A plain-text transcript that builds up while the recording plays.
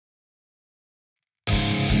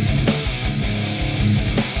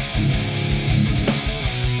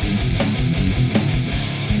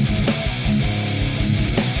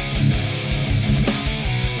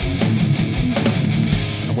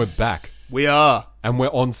back. We are And we're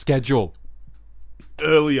on schedule.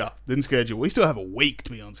 earlier than schedule. We still have a week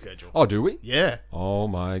to be on schedule. Oh, do we? Yeah. Oh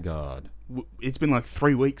my God. It's been like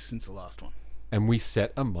 3 weeks since the last one. And we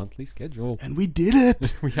set a monthly schedule. And we did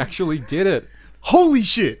it. We actually did it. Holy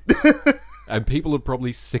shit. And people are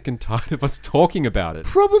probably sick and tired of us talking about it.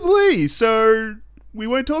 Probably. So we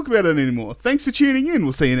won't talk about it anymore. Thanks for tuning in.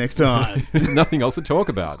 We'll see you next time. Nothing else to talk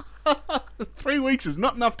about. 3 weeks is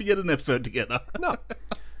not enough to get an episode together. No.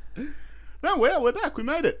 No, we're back. We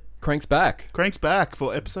made it. Crank's back. Crank's back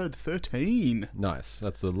for episode 13. Nice.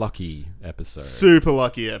 That's the lucky episode. Super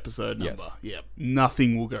lucky episode number. Yes. Yep.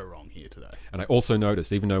 Nothing will go wrong here today. And I also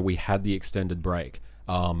noticed, even though we had the extended break,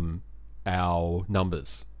 our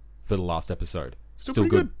numbers for the last episode still pretty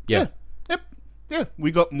good. Yeah. Yep. Yeah.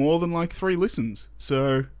 We got more than like 3 listens.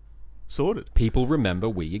 So, sorted. People remember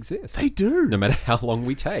we exist. They do. No matter how long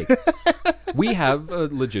we take. We have a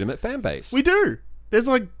legitimate fan base. We do. There's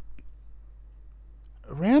like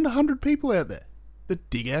around 100 people out there that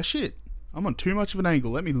dig our shit. I'm on too much of an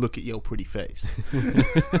angle. Let me look at your pretty face.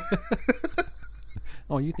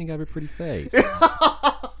 Oh, you think I have a pretty face?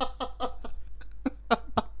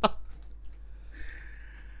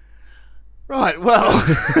 Right, well,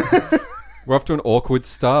 We're off to an awkward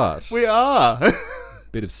start. we are.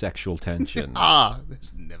 Bit of sexual tension.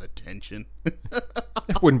 There's never tension.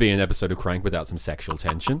 It wouldn't be an episode of Crank without some sexual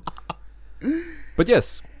tension. But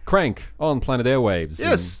yes, Crank on Planet Airwaves.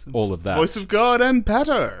 Yes. And all of that. Voice of God and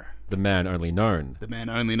Pato. The man only known. The man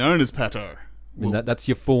only known as Pato. I mean, that's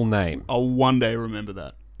your full name. I'll one day remember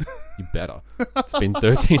that. You better. It's been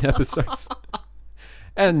 13 episodes.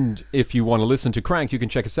 And if you want to listen to Crank, you can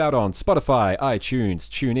check us out on Spotify, iTunes,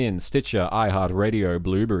 TuneIn, Stitcher, iHeartRadio,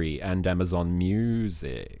 Blueberry, and Amazon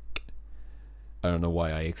Music. I don't know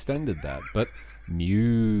why I extended that, but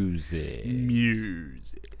music.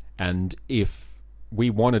 Music. And if we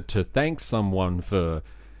wanted to thank someone for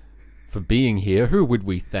being here, who would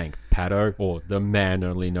we thank? Pato, or the man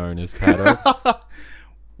only known as Pato?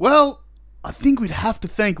 Well, I think we'd have to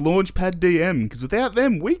thank Launchpad DM, because without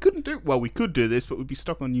them, we couldn't do... Well, we could do this, but we'd be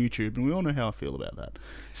stuck on YouTube, and we all know how I feel about that.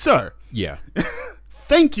 So, Yeah.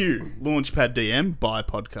 thank you, Launchpad DM by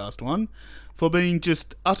Podcast One, for being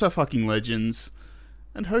just utter fucking legends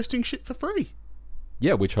and hosting shit for free.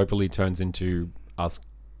 Yeah, which hopefully turns into us...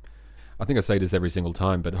 I think I say this every single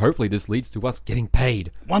time, but hopefully this leads to us getting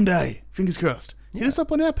paid. One day, fingers crossed. Hit Yeah. us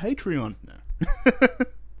up on our Patreon. No.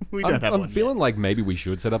 We don't have I'm one feeling yet. like maybe we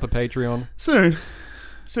should set up a Patreon. Soon,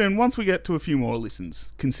 once we get to a few more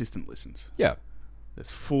listens, consistent listens. Yeah.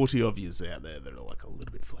 There's 40 of yous out there that are like a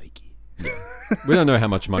little bit flaky. We don't know how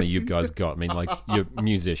much money you guys got. I mean, like, you're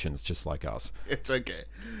musicians just like us. It's okay.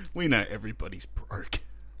 We know everybody's broke.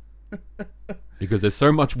 Because there's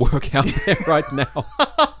so much work out there right now.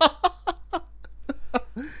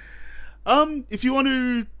 If you want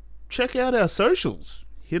to check out our socials,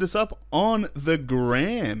 hit us up on the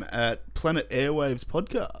gram at Planet Airwaves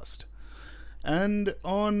Podcast. And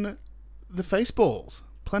on the Faceballs,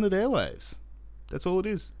 Planet Airwaves. That's all it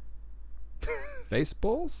is.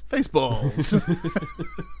 Faceballs? Faceballs.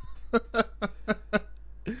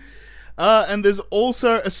 And there's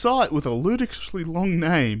also a site with a ludicrously long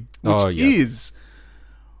name, which is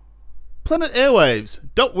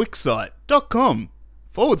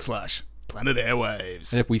planetairwaves.wixsite.com/Planet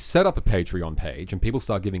Airwaves. And if we set up a Patreon page and people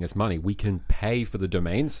start giving us money, we can pay for the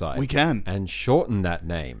domain site. We can. And shorten that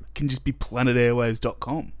name. Can just be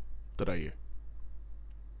planetairwaves.com.au.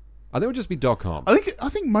 I think it would just be .com. I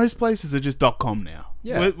think most places are just .com now.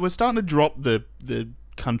 Yeah. We're starting to drop the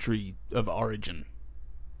country of origin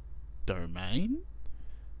domain.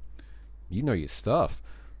 You know your stuff.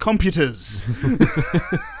 Computers.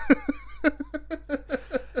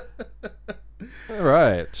 All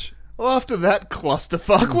right. Well, after that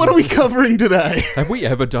clusterfuck, what are we covering today? Have we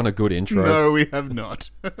ever done a good intro? No, we have not.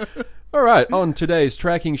 All right. On today's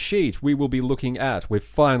tracking sheet, we will be looking at, we're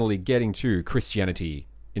finally getting to Christianity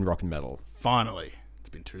in rock and metal. Finally. It's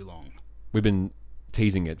been too long. We've been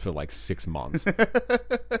teasing it for like 6 months.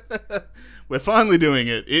 We're finally doing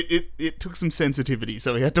it. It took some sensitivity,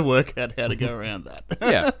 so we had to work out how to go around that.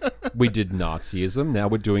 Yeah. We did Nazism. Now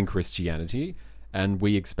we're doing Christianity. And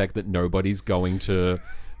we expect that nobody's going to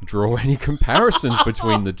draw any comparisons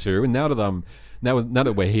between the two. And now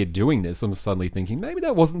that we're here doing this, I'm suddenly thinking maybe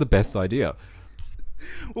that wasn't the best idea.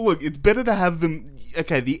 Well, look, it's better to have them...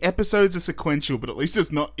 Okay, the episodes are sequential, but at least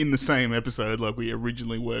it's not in the same episode like we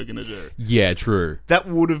originally were going to do. Yeah, true. That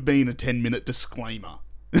would have been a 10-minute disclaimer.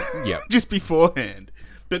 Yeah. Just beforehand.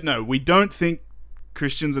 But no, we don't think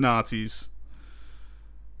Christians are Nazis.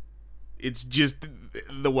 It's just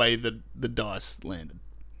the way that the dice landed.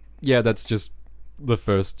 Yeah, that's just the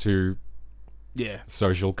first two Yeah.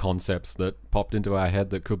 social concepts that popped into our head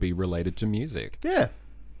that could be related to music. Yeah.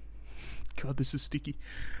 God, this is sticky.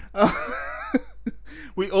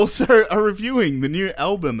 We also are reviewing the new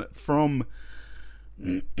album from...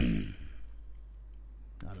 I don't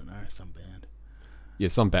know, some band. Yeah,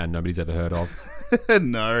 some band nobody's ever heard of.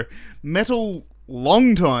 No. Metal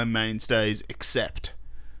longtime mainstays, Accept.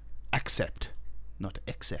 Not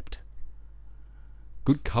Accept.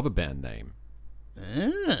 Good cover band name.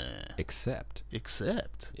 Ah, Accept.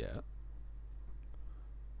 Accept. Yeah.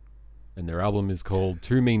 And their album is called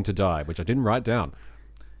Too Mean to Die, which I didn't write down.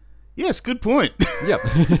 Yes, good point. Yep.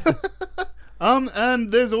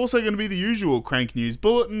 And there's also going to be the usual Crank News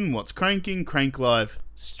Bulletin, What's Cranking, Crank Live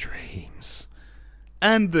Streams.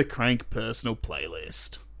 and the Crank Personal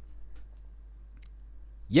Playlist.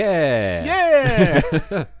 Yeah.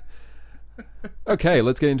 Yeah! Okay,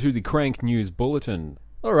 let's get into the Crank News Bulletin.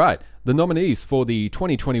 All right, the nominees for the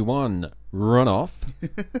 2021 runoff,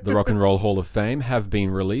 the Rock and Roll Hall of Fame, have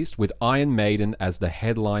been released with Iron Maiden as the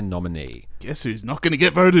headline nominee. Guess who's not going to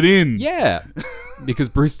get voted in? Yeah, because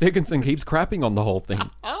Bruce Dickinson keeps crapping on the whole thing.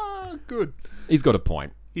 Ah, good. He's got a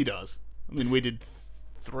point. He does. I mean, we did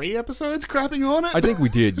 3 episodes crapping on it. I think we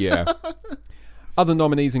did, yeah. Other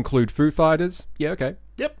nominees include Foo Fighters, yeah, okay.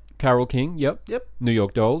 Yep. Carole King, yep. Yep. New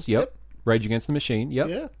York Dolls, yep. Yep. Rage Against the Machine, yep.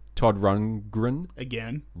 Yeah. Todd Rundgren.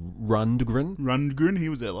 Again. Rundgren? He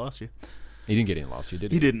was there last year. He didn't get in last year,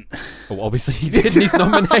 did he? He didn't. Oh, obviously he did, and he's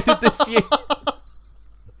nominated this year.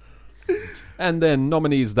 And then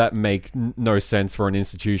nominees that make no sense for an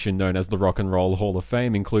institution known as the Rock and Roll Hall of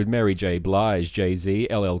Fame include Mary J. Blige, Jay-Z,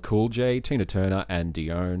 LL Cool J, Tina Turner, and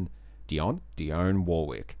Dionne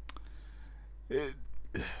Warwick.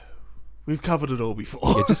 We've covered it all before.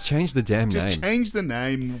 Yeah, just change the damn Just name. change the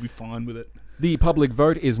name and we'll be fine with it. The public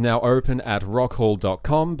vote is now open at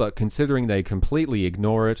rockhall.com, but considering they completely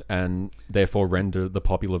ignore it and therefore render the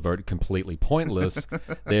popular vote completely pointless,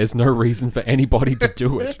 there's no reason for anybody to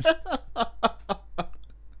do it.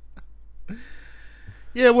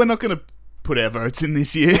 Yeah, we're not going to put our votes in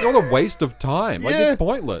this year. It's not a waste of time. Like, Yeah, it's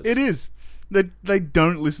pointless. It is. They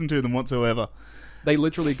don't listen to them whatsoever. They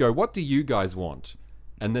literally go, what do you guys want?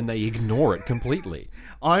 And then they ignore it completely.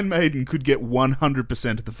 Iron Maiden could get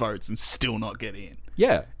 100% of the votes and still not get in.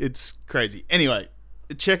 Yeah. It's crazy. Anyway,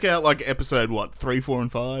 check out like episode 3, 4,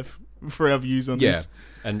 and 5 for our views on Yeah. this.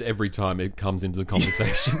 And every time it comes into the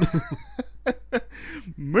conversation.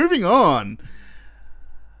 Moving on.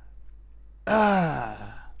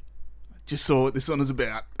 Just saw what this one is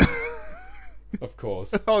about. Of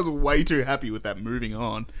course. I was way too happy with that moving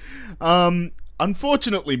on.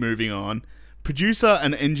 Unfortunately, moving on, producer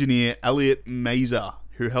and engineer Elliot Mazer,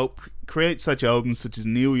 who helped create such albums such as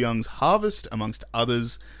Neil Young's Harvest, amongst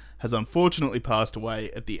others, has unfortunately passed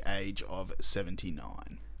away at the age of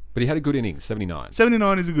 79. But he had a good innings, 79.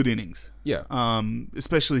 79 is a good innings. Yeah.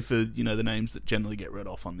 Especially for, the names that generally get read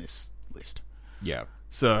off on this list. Yeah.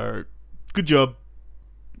 So, good job.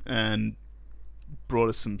 And brought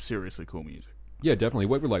us some seriously cool music. Yeah, definitely.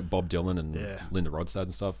 Worked with like Bob Dylan and Yeah. Linda Ronstadt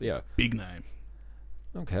and stuff. Yeah. Big name.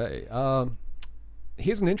 Okay.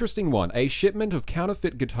 Here's an interesting one. A shipment of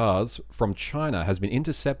counterfeit guitars from China has been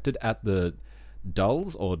intercepted at the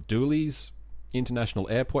Dulles International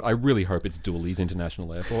Airport. I really hope it's Dulles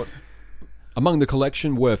International Airport. Among the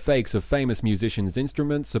collection were fakes of famous musicians'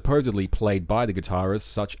 instruments, supposedly played by the guitarists,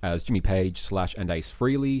 such as Jimmy Page, Slash, and Ace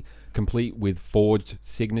Frehley, complete with forged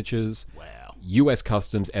signatures. Wow. US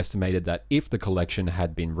Customs estimated that if the collection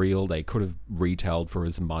had been real, they could have retailed for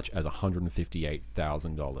as much as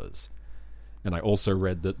 $158,000. And I also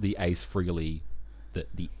read that the Ace Frehley,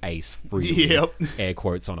 Yep. air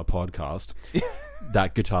quotes on a podcast,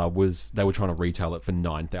 that guitar they were trying to retail it for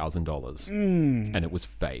 $9,000, and it was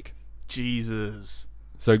fake. Jesus.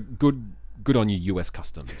 So good on you, US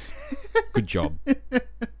Customs. Good job.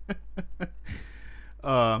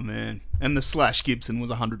 Oh, man. And the Slash Gibson was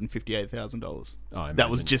 $158,000. I That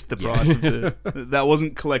was imagine- just the yeah. price of the... That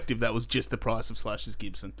wasn't collective, that was just the price of Slash's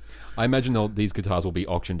Gibson. I imagine these guitars will be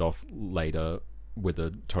auctioned off later with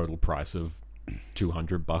a total price of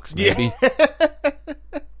 $200 maybe.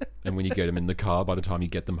 And when you get them in the car, by the time you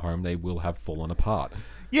get them home, they will have fallen apart.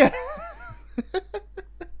 Yeah.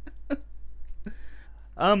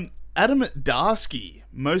 Adam Darsky,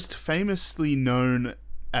 most famously known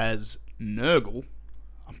as Nurgle.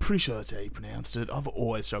 I'm pretty sure that's how you pronounced it. I've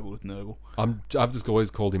always struggled with Nurgle. I've just always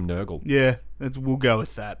called him Nurgle. Yeah, we'll go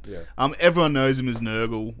with that. Yeah. Everyone knows him as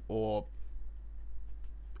Nurgle or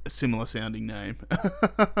a similar sounding name.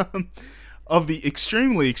 Of the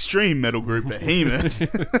extremely extreme metal group Behemoth,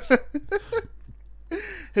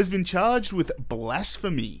 has been charged with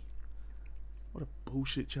blasphemy. What a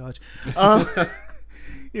bullshit charge.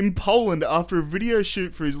 In Poland, after a video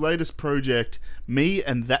shoot for his latest project, Me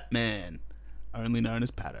and That Man, only known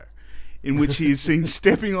as Pato, in which he is seen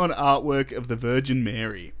stepping on artwork of the Virgin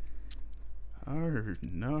Mary. Oh,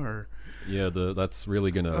 no. Yeah, that's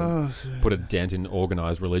really going to put a dent in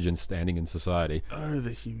organised religion standing in society. Oh,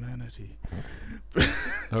 the humanity.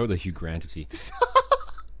 Oh, the humanity.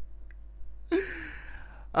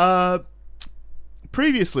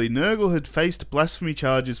 Previously, Nurgle had faced blasphemy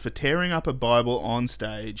charges for tearing up a Bible on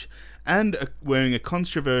stage and wearing a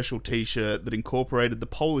controversial t-shirt that incorporated the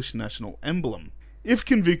Polish national emblem. If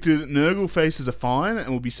convicted, Nurgle faces a fine and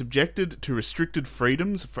will be subjected to restricted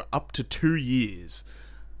freedoms for up to 2 years.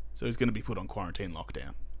 So he's going to be put on quarantine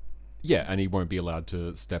lockdown. Yeah, and he won't be allowed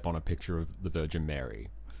to step on a picture of the Virgin Mary.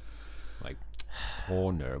 Like,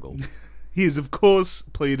 poor Nurgle. He has, of course,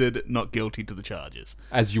 pleaded not guilty to the charges.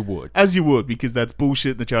 As you would. As you would, because that's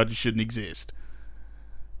bullshit and the charges shouldn't exist.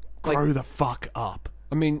 Like, grow the fuck up.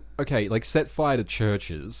 I mean, okay, like, set fire to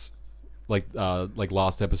churches. Like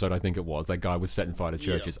last episode, I think it was. That guy was setting fire to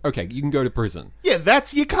churches. Yeah. Okay, you can go to prison. Yeah,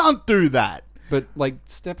 you can't do that. But, like,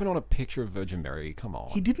 stepping on a picture of Virgin Mary, come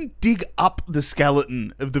on. He didn't dig up the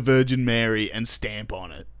skeleton of the Virgin Mary and stamp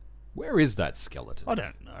on it. Where is that skeleton? I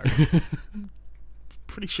don't know.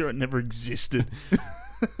 Pretty sure it never existed.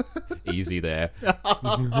 Easy there.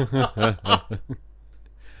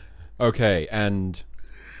 Okay, and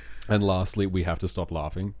lastly, we have to stop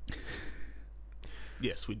laughing.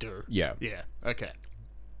 Yes, we do. Yeah. Yeah, okay.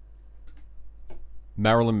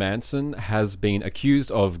 Marilyn Manson has been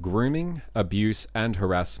accused of grooming, abuse, and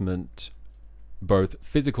harassment, both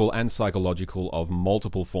physical and psychological, of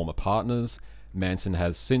multiple former partners. Manson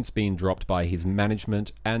has since been dropped by his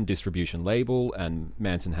management and distribution label, and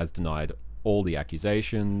Manson has denied all the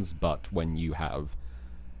accusations, but when you have,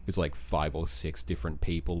 it's like 5 or 6 different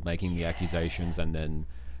people making the accusations, and then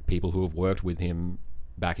people who have worked with him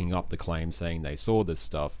backing up the claim saying they saw this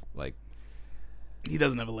stuff, like... He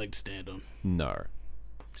doesn't have a leg to stand on. No.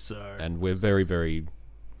 So... And we're very,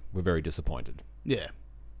 very disappointed. Yeah.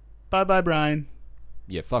 Bye-bye, Brian.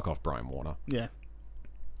 Yeah, fuck off, Brian Warner. Yeah.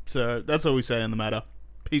 So, that's all we say on the matter.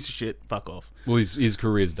 Piece of shit, fuck off. Well, his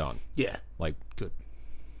career's done. Yeah. Like, good.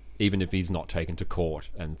 Even if he's not taken to court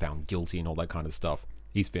and found guilty and all that kind of stuff,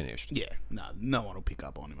 he's finished. Yeah. No one will pick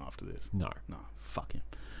up on him after this. No, fuck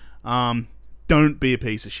him. Don't be a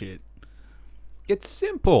piece of shit. It's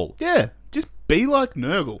simple. Yeah, just be like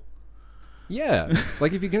Nurgle. Yeah,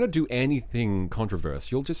 like if you're going to do anything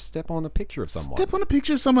controversial, just step on a picture of someone. Step on a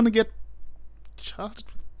picture of someone and get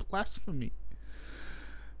charged with blasphemy.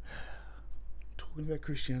 Talking about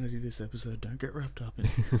Christianity this episode, don't get wrapped up in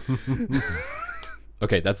it.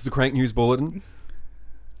 Okay, that's the Crank News Bulletin.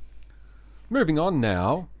 Moving on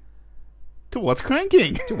now. To what's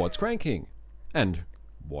cranking? And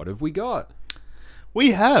what have we got?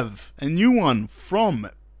 We have a new one from...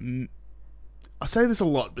 I say this a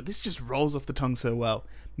lot, but this just rolls off the tongue so well.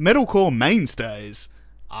 Metalcore mainstays,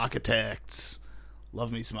 Architects,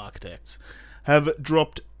 love me some Architects, have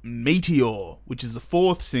dropped Meteor, which is the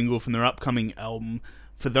 4th single from their upcoming album,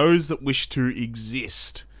 For Those That Wish to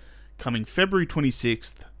Exist, coming February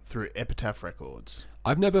 26th through Epitaph Records.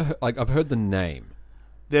 I've heard the name.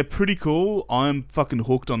 They're pretty cool. I'm fucking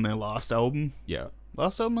hooked on their last album. Yeah.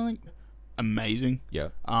 Last album, I think? Amazing. Yeah.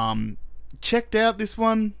 Checked out this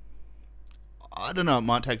one. I don't know, it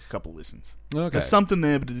might take a couple listens. Okay. There's something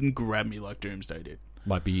there, but it didn't grab me like Doomsday did.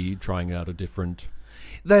 Might be trying out a different...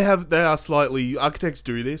 They are slightly... Architects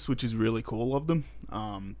do this, which is really cool of them.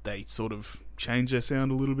 They sort of change their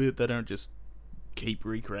sound a little bit. They don't just keep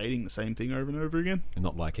recreating the same thing over and over again. And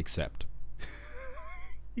not like Accept.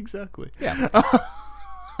 Exactly. Yeah.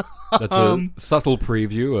 That's a subtle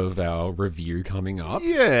preview of our review coming up.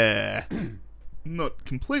 Yeah. Not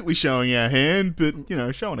completely showing our hand, but,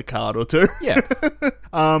 showing a card or two. Yeah.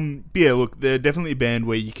 Yeah, look, they're definitely a band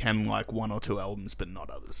where you can like 1 or 2 albums, but not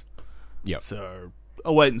others. Yeah. So,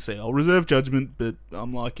 I'll wait and see. I'll reserve judgment, but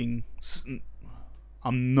I'm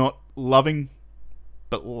not loving,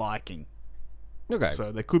 but liking. Okay.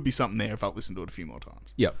 So, there could be something there if I listen to it a few more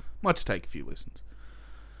times. Yep. Might just take a few listens.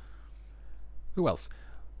 Who else?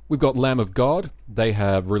 We've got Lamb of God. They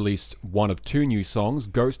have released 1 of 2 new songs,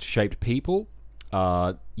 Ghost-Shaped People.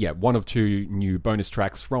 1 of 2 new bonus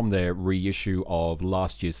tracks from their reissue of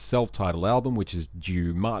last year's self-titled album, which is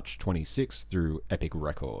due March 26th through Epic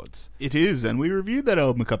Records. It is, and we reviewed that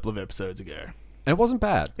album a couple of episodes ago. And it wasn't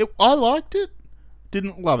bad. I liked it.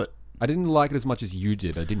 Didn't love it. I didn't like it as much as you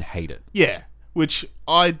did. I didn't hate it. Yeah, which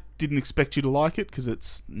I didn't expect you to like it because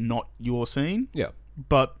it's not your scene. Yeah.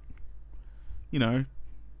 But, you know.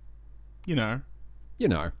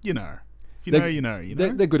 If you know, you know. You know.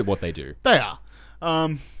 They're good at what they do. They are.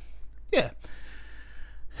 Yeah.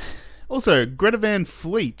 Also, Greta Van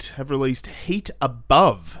Fleet have released Heat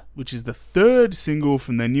Above, which is the third single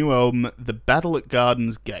from their new album, The Battle at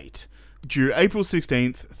Garden's Gate, due April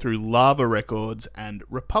 16th through Lava Records and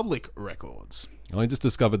Republic Records. I only just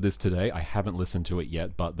discovered this today. I haven't listened to it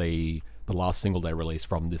yet, but the last single they released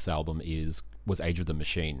from this album was Age of the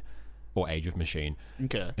Machine, or Age of Machine.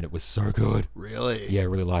 Okay. And it was so good. Really? Yeah, I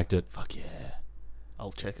really liked it. Fuck yeah.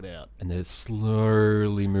 I'll check it out. And they're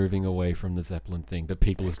slowly moving away from the Zeppelin thing, but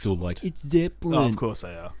people are still like, it's Zeppelin. Oh, of course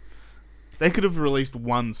they are. They could have released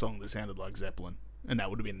one song that sounded like Zeppelin, and that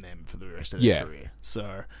would have been them for the rest of their career.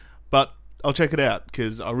 So, but I'll check it out,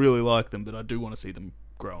 because I really like them, but I do want to see them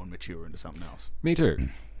grow and mature into something else. Me too.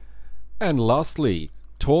 And lastly,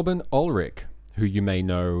 Torben Ulrich, who you may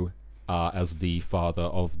know as the father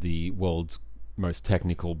of the world's most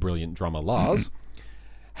technical, brilliant drummer Lars,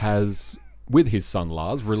 has, with his son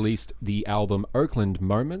Lars, released the album Oakland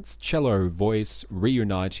Moments, Cello Voice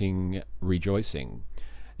Reuniting Rejoicing.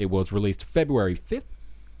 It was released February 5th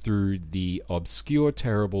through the Obscure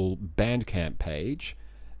Terrible Bandcamp page,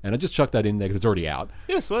 and I just chucked that in there because it's already out.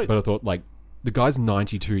 Yeah, sweet. But I thought, like, the guy's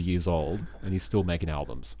 92 years old and he's still making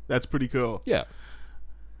albums. That's pretty cool. Yeah.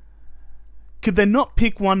 Could they not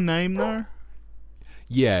pick one name, though?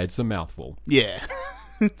 Yeah, it's a mouthful. Yeah.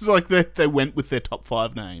 It's like they went with their top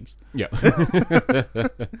 5 names. Yeah.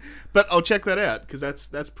 But I'll check that out, because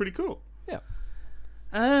that's pretty cool. Yeah.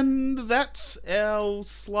 And that's our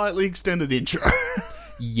slightly extended intro.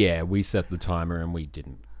 Yeah, we set the timer and we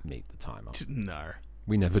didn't meet the timer. No.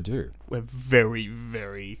 We never do. We're very,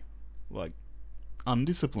 very,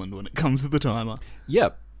 undisciplined when it comes to the timer.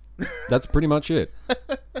 Yep. That's pretty much it.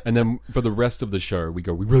 And then for the rest of the show, we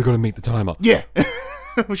really got to meet the timer. Yeah.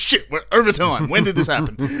 Oh, shit, we're over time. When did this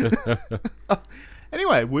happen?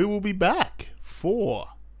 Anyway, we will be back for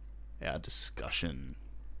our discussion.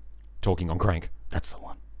 Talking on Crank. That's the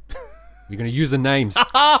one. You're going to use the names.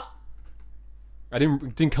 I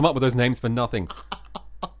didn't come up with those names for nothing.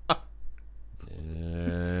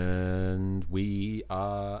 And we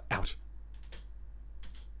are out.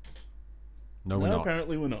 No, we're not.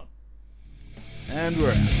 Apparently we're not. And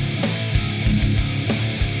we're out.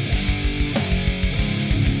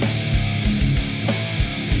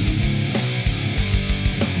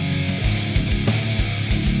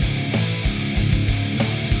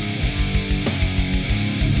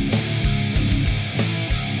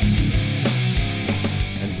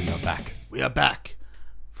 We are back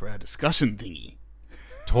for our discussion thingy.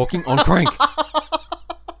 Talking on Crank.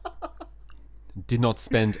 Did not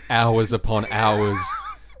spend hours upon hours,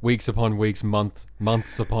 weeks upon weeks,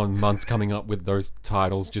 months upon months coming up with those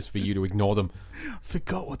titles just for you to ignore them. I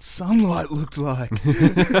forgot what sunlight looked like.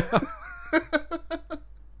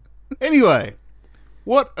 Anyway,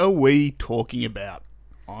 what are we talking about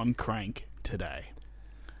on Crank today?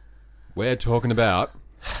 We're talking about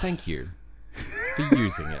thank you for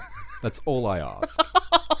using it. That's all I ask.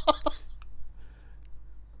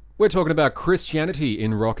 We're talking about Christianity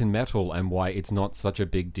in rock and metal and why it's not such a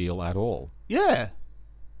big deal at all. Yeah.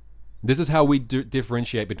 This is how we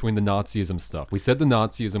differentiate between the Nazism stuff. We said the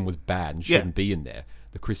Nazism was bad and shouldn't be in there.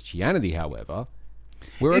 The Christianity, however,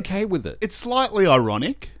 we're okay with it. It's slightly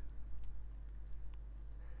ironic,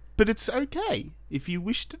 but it's okay if you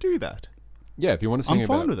wish to do that. Yeah, if you want to sing I'm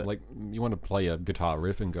fine about, with it. like, you want to play a guitar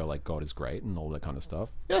riff and go like, God is great and all that kind of stuff.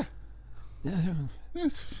 Yeah. Yeah.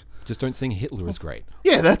 Yes. Just don't sing Hitler is great.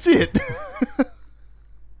 Yeah, that's it.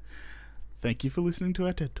 Thank you for listening to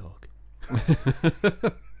our TED Talk.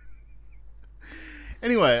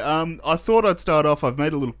 Anyway, I thought I'd start off. I've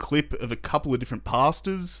made a little clip of a couple of different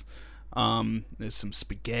pastas. There's some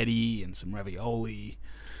spaghetti and some ravioli.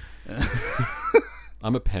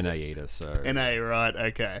 I'm a penne eater, so... Penne, right,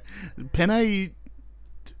 okay. Penne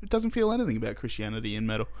doesn't feel anything about Christianity in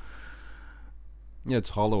metal. Yeah,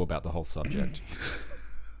 it's hollow about the whole subject.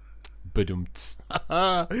 Badumts.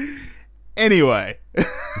 Anyway.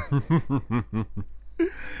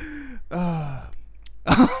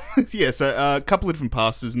 Yeah, so a couple of different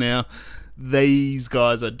pastors now. These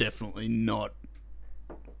guys are definitely not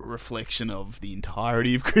a reflection of the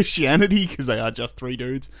entirety of Christianity, because they are just 3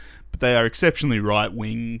 dudes, but they are exceptionally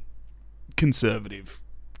right-wing, conservative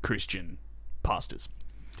Christian pastors.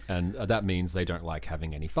 And that means they don't like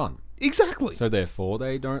having any fun. Exactly. So therefore,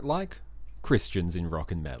 they don't like Christians in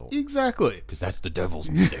rock and metal. Exactly. Because that's the devil's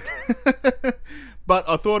music. But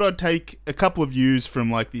I thought I'd take a couple of views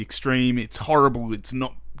from, like, the extreme, it's horrible, it's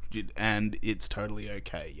not, and it's totally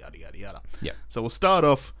okay, yada, yada, yada. Yeah. So we'll start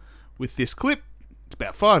off with this clip. It's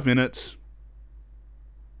about 5 minutes.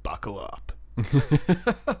 Buckle up.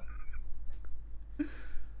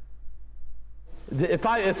 If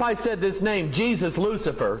I said this name, Jesus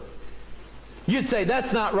Lucifer, you'd say,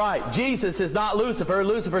 that's not right. Jesus is not Lucifer.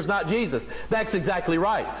 Lucifer's not Jesus. That's exactly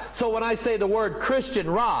right. So when I say the word Christian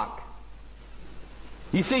rock,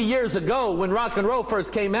 you see, years ago, when rock and roll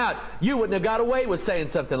first came out, you wouldn't have got away with saying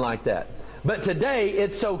something like that. But today,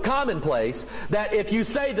 it's so commonplace that if you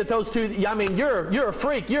say that those two, I mean, you're a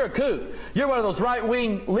freak, you're a kook. You're one of those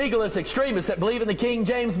right-wing legalist extremists that believe in the King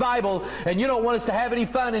James Bible, and you don't want us to have any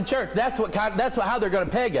fun in church. That's how they're going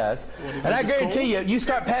to peg us. And I guarantee you, you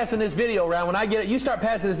start passing this video around, when I get it, you start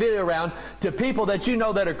passing this video around to people that you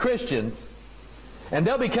know that are Christians, and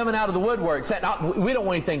they'll be coming out of the woodwork saying, oh, we don't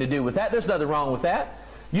want anything to do with that. There's nothing wrong with that.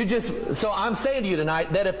 So I'm saying to you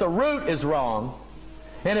tonight that if the root is wrong,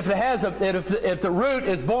 and if the root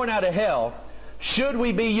is born out of hell, should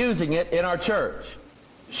we be using it in our church?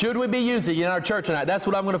 Should we be using it in our church tonight? That's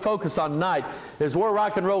what I'm going to focus on tonight, is where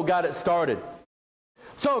rock and roll got it started.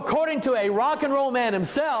 So according to a rock and roll man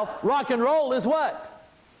himself, rock and roll is what?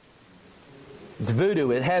 It's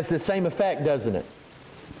voodoo. It has the same effect, doesn't it?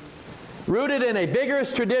 Rooted in a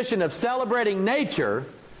vigorous tradition of celebrating nature,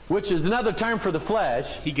 which is another term for the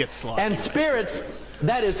flesh, He gets slightly and spirits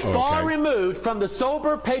that is far removed from the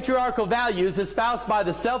sober patriarchal values espoused by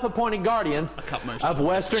the self-appointed guardians of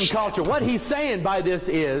Western culture. What he's saying by this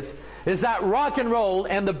is that rock and roll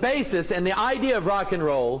and the basis and the idea of rock and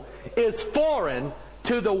roll is foreign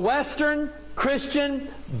to the Western Christian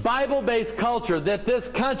Bible-based culture that this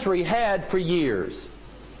country had for years.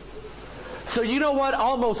 So you know what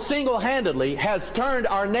almost single-handedly has turned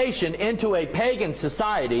our nation into a pagan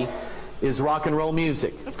society is rock and roll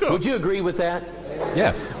music. Of course. Would you agree with that?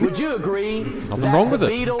 Yes. Would you agree Nothing wrong with the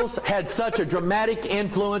it. Beatles had such a dramatic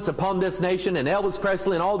influence upon this nation, and Elvis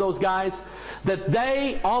Presley and all those guys, that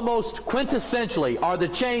they almost quintessentially are the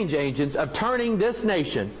change agents of turning this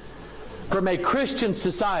nation from a Christian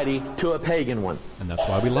society to a pagan one? And that's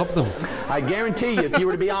why we love them. I guarantee you, if you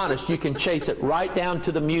were to be honest, you can chase it right down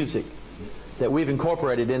to the music that we've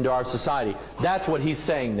incorporated into our society. That's what he's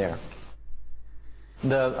saying there.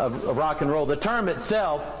 Rock and roll. The term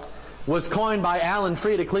itself was coined by Alan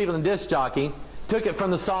Freed, a Cleveland disc jockey. Took it from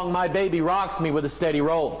the song My Baby Rocks Me with a Steady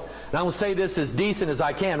Roll. And I will say this as decent as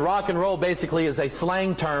I can. Rock and roll basically is a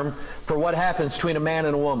slang term for what happens between a man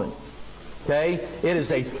and a woman. Okay? It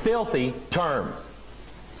is a filthy term.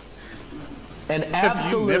 An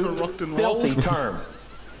absolute filthy term.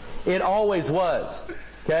 It always was.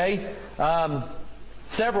 Okay?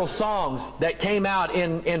 Several songs that came out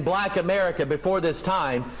in black America before this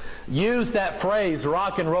time used that phrase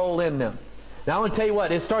rock and roll in them. Now I want to tell you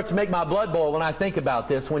what, it starts to make my blood boil when I think about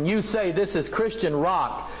this. When you say this is Christian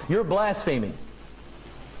rock, you're blaspheming.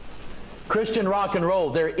 Christian rock and roll,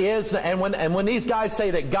 there is, and when these guys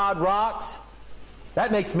say that God rocks,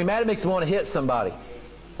 that makes me mad. It makes me want to hit somebody.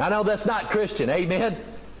 I know that's not Christian, amen?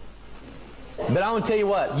 But I want to tell you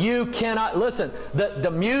what, you cannot, listen,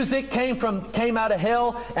 the music came out of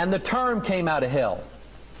hell, and the term came out of hell.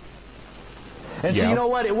 And so you know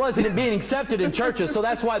what, it wasn't being accepted in churches, so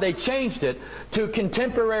that's why they changed it to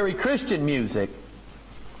contemporary Christian music.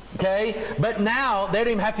 Okay? But now, they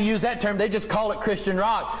don't even have to use that term, they just call it Christian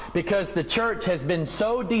rock, because the church has been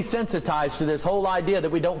so desensitized to this whole idea that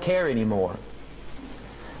we don't care anymore.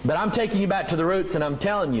 But I'm taking you back to the roots, and I'm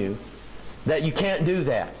telling you that you can't do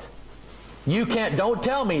that. You can't, don't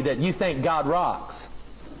tell me that you think God rocks.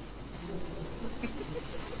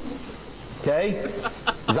 Okay?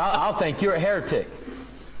 Because I'll think you're a heretic.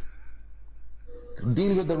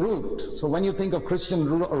 Deal with the root. So when you think of Christian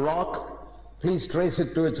rock, please trace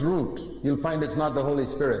it to its root. You'll find it's not the Holy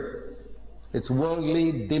Spirit. It's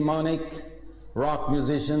worldly, demonic rock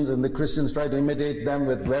musicians, and the Christians try to imitate them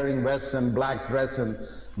with wearing vests and black dress and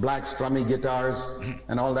black strummy guitars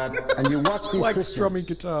and all that. And you watch these Black Christians. strummy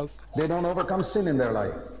guitars. They don't overcome sin in their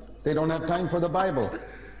life. They don't have time for the Bible.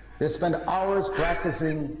 They spend hours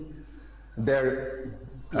practicing their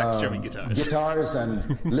guitars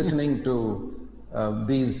and listening to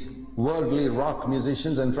these worldly rock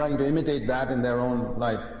musicians and trying to imitate that in their own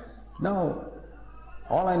life. No.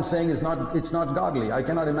 All I'm saying is it's not godly. I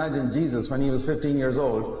cannot imagine Jesus when he was 15 years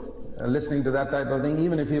old listening to that type of thing,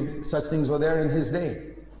 even if such things were there in his day.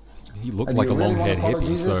 He looked like a long-haired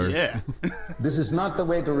hippie, so... Yeah. This is not the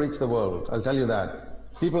way to reach the world, I'll tell you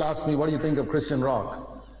that. People ask me, what do you think of Christian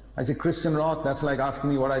rock? I say, Christian rock, that's like asking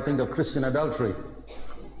me what I think of Christian adultery.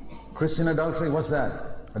 Christian adultery, what's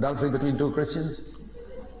that? Adultery between two Christians?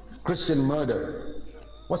 Christian murder.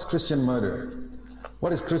 What's Christian murder?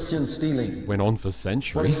 What is Christian stealing? Went on for What is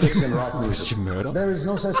centuries. Christian rock music? Christian murder? There is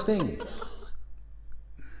no such thing.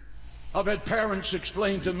 I've had parents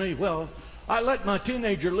explain to me, well, I let my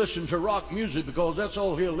teenager listen to rock music because that's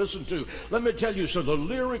all he'll listen to. Let me tell you, so the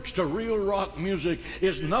lyrics to real rock music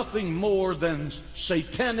is nothing more than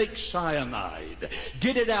satanic cyanide.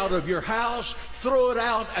 Get it out of your house, throw it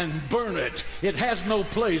out, and burn it. It has no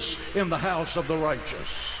place in the house of the righteous.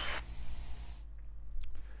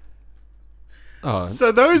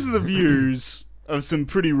 So those are the views of some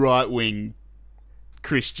pretty right-wing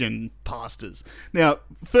Christian pastors. Now,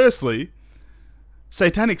 firstly,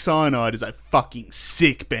 Satanic Cyanide is a fucking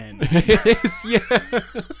sick band. It is, yeah.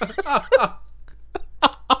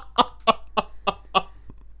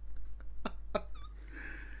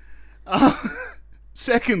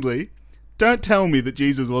 Secondly, don't tell me that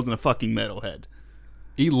Jesus wasn't a fucking metalhead.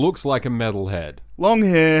 He looks like a metalhead. Long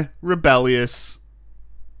hair, rebellious,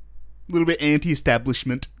 a little bit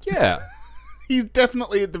anti-establishment. Yeah. He's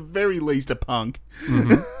definitely, at the very least, a punk.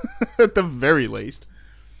 Mm-hmm. At the very least.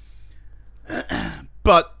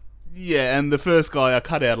 But, yeah, and the first guy I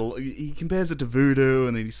cut out, he compares it to voodoo,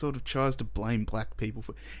 and then he sort of tries to blame black people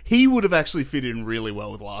for... He would have actually fit in really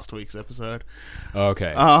well with last week's episode.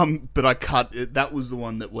 Okay. But I cut... That was the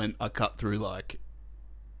one that I cut through, like,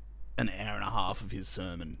 an hour and a half of his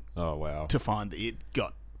sermon. Oh, wow. To find that it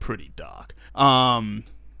got pretty dark.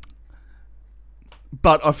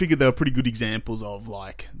 But I figured they were pretty good examples of,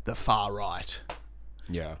 like, the far right.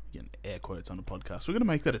 Yeah. Again, air quotes on a podcast. We're going to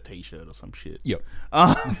make that a t-shirt or some shit. Yep.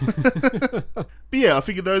 But yeah, I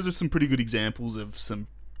figured those are some pretty good examples of some,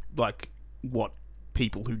 like, what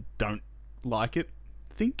people who don't like it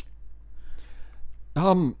think.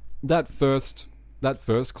 That first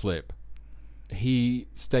clip, he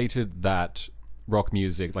stated that rock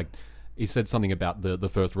music, like, he said something about the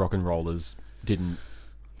first rock and rollers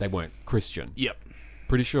they weren't Christian. Yep.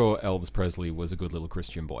 Pretty sure Elvis Presley was a good little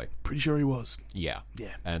Christian boy. Pretty sure he was. Yeah.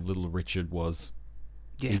 Yeah. And little Richard was...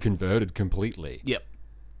 Yeah. He converted completely. Yep.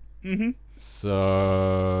 Mm-hmm.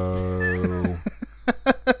 So...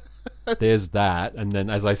 there's that. And then,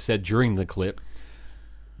 as I said during the clip,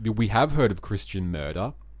 we have heard of Christian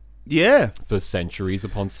murder. Yeah. For centuries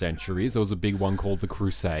upon centuries. There was a big one called the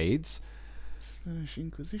Crusades. Spanish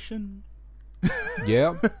Inquisition.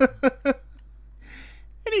 Yeah.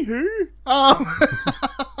 Anywho,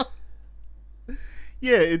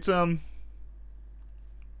 yeah, it's and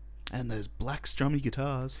those black strummy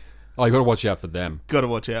guitars. Oh, you gotta watch out for them. Gotta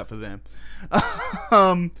watch out for them.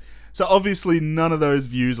 So obviously none of those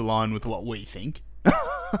views align with what we think. But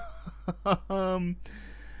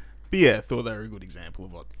yeah, I thought they were a good example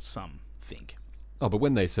of what some think. Oh, but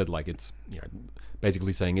when they said, like, it's, you know,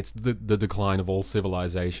 basically saying it's the decline of all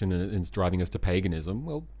civilization and it's driving us to paganism,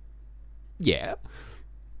 well, yeah.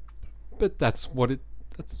 But that's why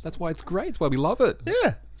it's great. It's why we love it. Yeah,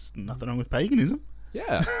 there's nothing wrong with paganism.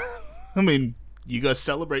 Yeah. I mean, you guys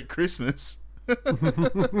celebrate Christmas.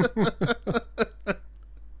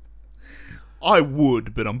 I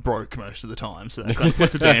would, but I'm broke most of the time, so that kind of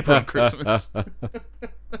puts a damper on Christmas.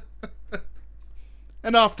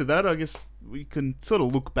 And after that, I guess we can sort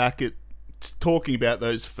of look back at talking about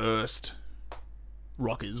those first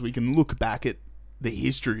rockers. We can look back at the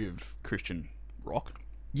history of Christian rock.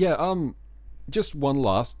 Yeah, just one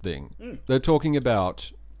last thing. They're talking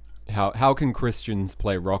about how can Christians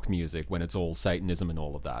play rock music when it's all Satanism and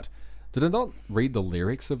all of that. Did I not read the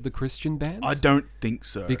lyrics of the Christian bands? I don't think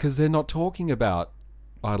so. Because they're not talking about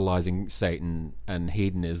idolizing Satan and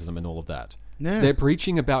hedonism and all of that. Yeah. They're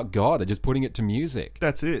preaching about God. They're just putting it to music.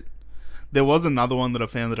 That's it. There was another one that I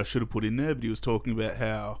found that I should have put in there, but he was talking about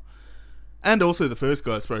how... And also the first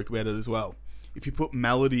guy spoke about it as well. If you put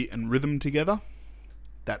melody and rhythm together,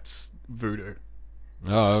 that's voodoo.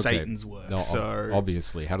 Oh, okay. Satan's work. No, so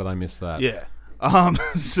obviously. How did I miss that? Yeah.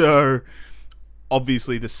 So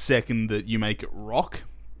obviously the second that you make it rock,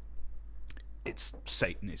 it's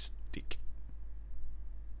Satanistic.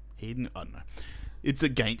 I don't know. It's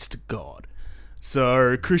against God.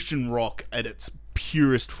 So Christian rock at its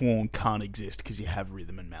purest form can't exist because you have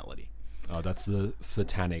rhythm and melody. Oh, that's the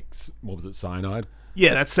satanic... What was it? Cyanide?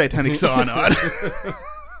 Yeah, that's satanic cyanide.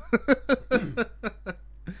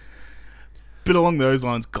 But along those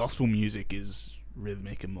lines, gospel music is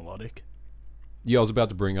rhythmic and melodic. Yeah, I was about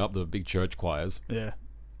to bring up the big church choirs. Yeah.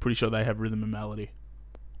 Pretty sure they have rhythm and melody.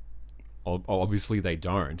 Obviously they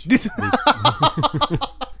don't.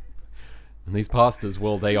 And these pastors,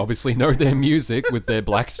 well, they obviously know their music with their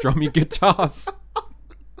black strummy guitars.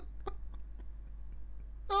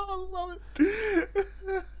 Oh, I love it.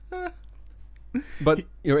 But,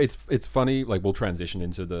 you know, it's funny, like, we'll transition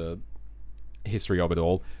into the history of it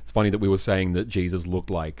all. It's funny that we were saying that Jesus looked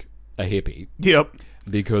like a hippie. Yep.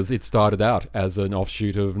 Because it started out as an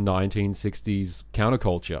offshoot of 1960s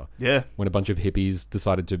counterculture. Yeah. When a bunch of hippies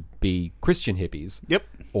decided to be Christian hippies. Yep.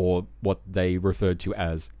 Or what they referred to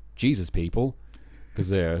as Jesus people, because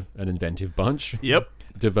they're an inventive bunch. Yep.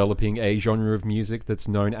 Developing a genre of music that's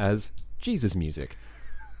known as Jesus music.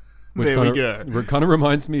 There we go. It kind of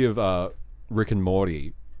reminds me of Rick and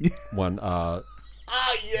Morty. When,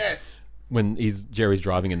 yes! when Jerry's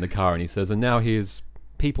driving in the car and he says, and now here's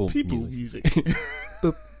people music.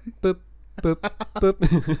 Boop, boop, boop,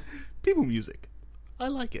 boop. People music. I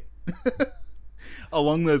like it.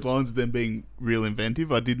 Along those lines of them being real inventive,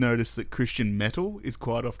 I did notice that Christian metal is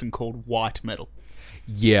quite often called white metal.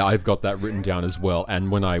 Yeah, I've got that written down as well.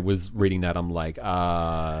 And when I was reading that, I'm like,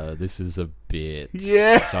 this is a bit...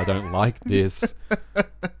 Yeah. I don't like this.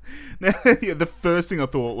 Now, yeah, the first thing I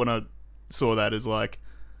thought when I saw that is like,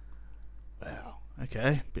 wow,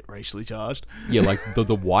 okay, bit racially charged. Yeah, like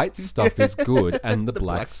the white stuff is good and the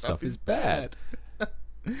black stuff is bad.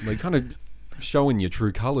 Like, kind of showing your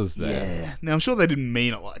true colours there. Yeah. Now, I'm sure they didn't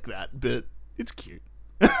mean it like that, but it's cute.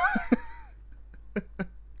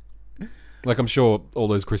 Like, I'm sure all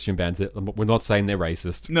those Christian bands, we're not saying they're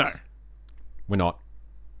racist. No. We're not.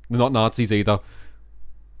 They're not Nazis either.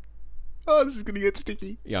 Oh, this is going to get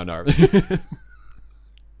sticky. Yeah, I know.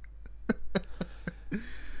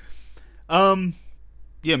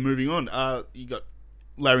 Yeah, moving on. You got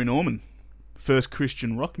Larry Norman, first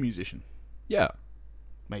Christian rock musician, Yeah.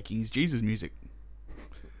 making his Jesus music.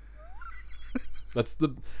 That's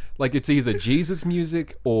like, it's either Jesus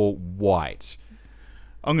music or white.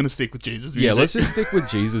 I'm going to stick with Jesus music. Yeah, let's just stick with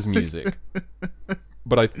Jesus music.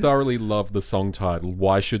 But I thoroughly love the song title,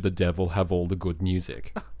 Why Should the Devil Have All the Good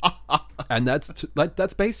Music? And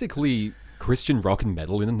that's basically Christian rock and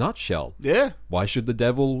metal in a nutshell. Yeah. Why should the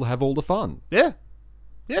devil have all the fun? Yeah.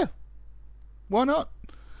 Yeah. Why not?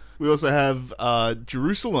 We also have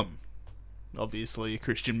Jerusalem. Obviously a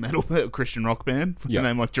Christian Christian rock band with a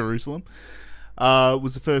name like Jerusalem.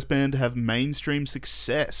 Was the first band to have mainstream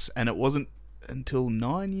success, and it wasn't until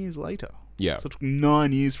 9 years later. Yeah. So it took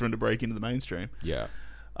 9 years for him to break into the mainstream. Yeah.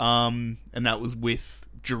 And that was with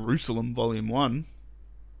Jerusalem Volume 1.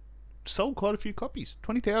 Sold quite a few copies.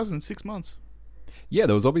 20,000 in 6 months. Yeah,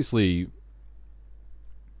 there was obviously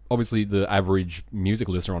the average music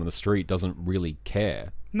listener on the street doesn't really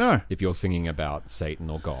care No. if you're singing about Satan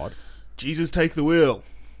or God. Jesus Take the Wheel.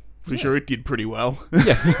 For sure it did pretty well.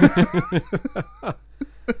 Yeah.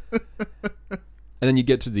 And then you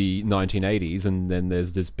get to the 1980s, and then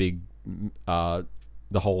there's this big, the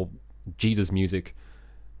whole Jesus music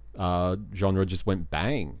genre just went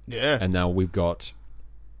bang. Yeah. And now we've got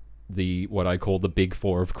what I call the Big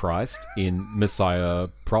Four of Christ in Messiah,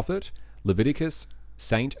 Prophet, Leviticus,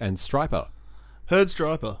 Saint, and Striper. Heard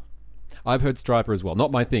Striper. I've heard Striper as well.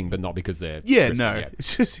 Not my thing, but not because they're Yeah, Christian no. yet.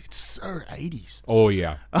 It's so 80s. Oh,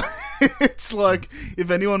 yeah. It's like,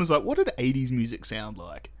 if anyone was like, what did 80s music sound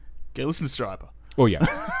like? Go listen to Striper. Oh, yeah.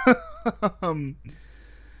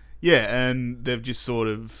 Yeah, and they've just sort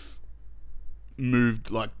of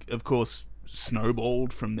moved, like, of course,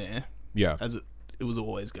 snowballed from there, Yeah. as it was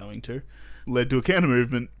always going to. Led to a counter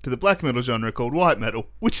movement to the black metal genre called white metal,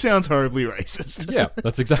 which sounds horribly racist. Yeah,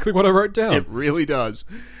 that's exactly what I wrote down. It really does.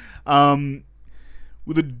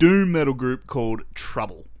 With a doom metal group called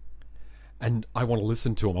Trouble. And I want to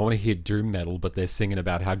listen to them. I want to hear doom metal, but they're singing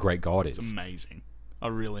about how great God is. It's amazing. I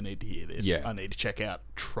really need to hear this. Yeah. I need to check out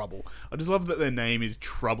Trouble. I just love that their name is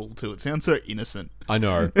Trouble too. It sounds so innocent. I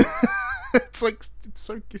know. It's like, it's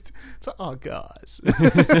like, oh, guys.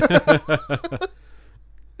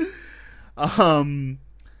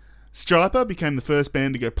 Striper became the first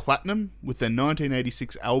band to go platinum with their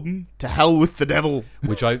 1986 album To Hell with the Devil.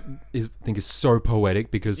 Which I think is so poetic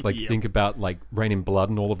because, like, Yep. think about, like, Rain in Blood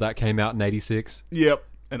and all of that came out in 86. Yep,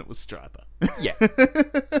 and it was Striper. Yeah.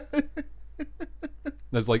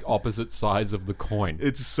 There's, like, opposite sides of the coin.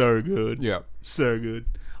 It's so good. Yeah. So good.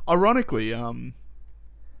 Ironically,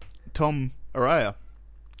 Tom Araya,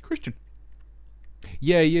 Christian.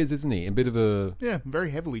 Yeah, he is, isn't he? A bit of a... Yeah,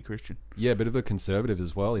 very heavily Christian. Yeah, a bit of a conservative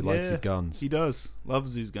as well. He likes his guns. He does.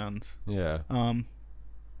 Loves his guns. Yeah. Or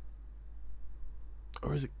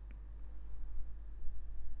is it...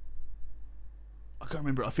 I can't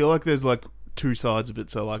remember. I feel like there's like two sides of it.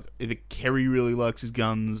 So like either Kerry really likes his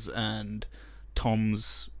guns and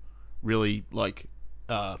Tom's really like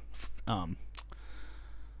what's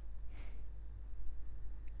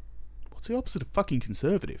the opposite of fucking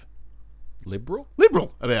conservative? Liberal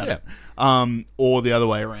about it. Or the other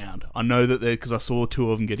way around. I know that because I saw two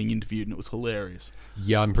of them getting interviewed and it was hilarious.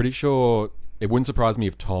 Yeah, I'm pretty sure It wouldn't surprise me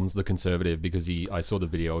if Tom's the conservative, because I saw the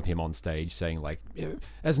video of him on stage saying, like,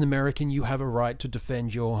 as an American, you have a right to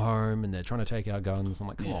defend your home, and they're trying to take our guns. I'm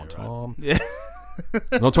like, come on, Tom. Yeah.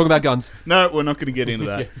 I'm not talking about guns. No, we're not going to get into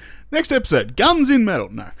that. Next episode, guns in metal.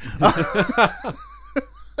 No.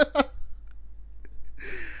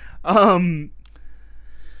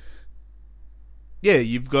 Yeah,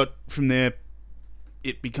 you've got from there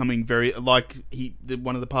it becoming very, like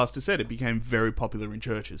one of the pastors said, it became very popular in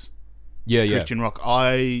churches. Yeah, Christian rock.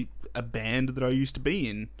 A band that I used to be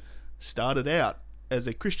in started out as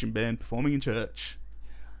a Christian band performing in church.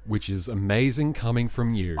 Which is amazing coming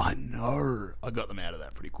from you. I know. I got them out of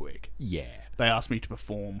that pretty quick. Yeah. They asked me to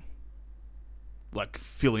perform, like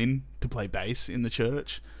fill in to play bass in the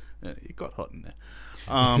church. It got hot in there.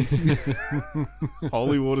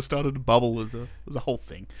 Holy water started to bubble. It was a whole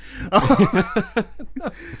thing.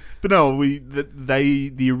 But no,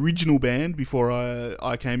 the original band, before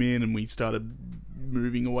I came in and we started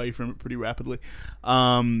moving away from it pretty rapidly,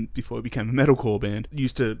 before it became a metalcore band,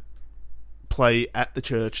 used to play at the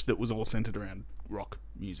church that was all centered around rock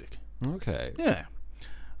music. Okay. Yeah.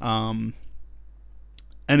 And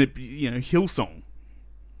it, Hillsong,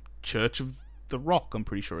 Church of the Rock, I'm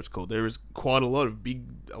pretty sure it's called. There is quite a lot of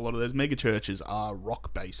those mega churches are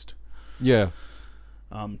rock based. Yeah.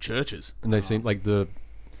 Churches. And they seem like I'm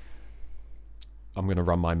going to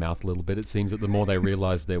run my mouth a little bit. It seems that the more they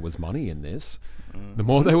realized there was money in this, the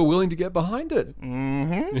more they were willing to get behind it.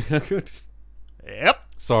 Mm-hmm. Good. Yep.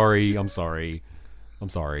 I'm sorry.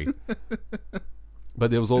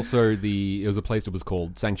 But there was also it was a place that was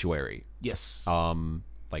called Sanctuary. Yes.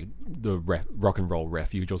 Like the Rock and Roll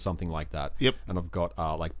Refuge or something like that. Yep. And I've got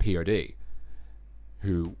like POD,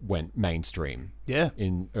 who went mainstream. Yeah.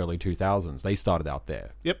 In early 2000s. They started out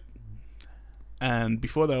there. Yep. And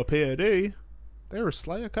before they were POD, they were a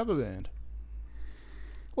Slayer cover band.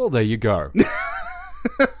 Well, there you go.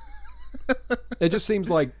 It just seems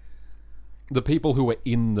like the people who are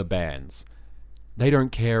in the bands, they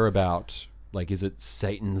don't care about, like, is it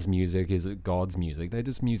Satan's music? Is it God's music? They're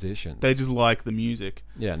just musicians. They just like the music.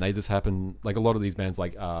 Yeah, and they just happen, like a lot of these bands,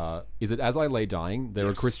 like, is it As I Lay Dying? They're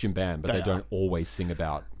a Christian band, but they don't always sing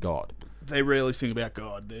about God. They rarely sing about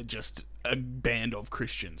God. They're just a band of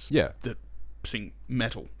Christians. Yeah. That sing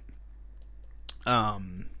metal.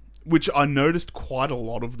 Which I noticed quite a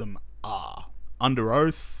lot of them are. Under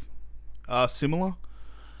Oath are similar.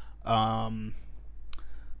 Band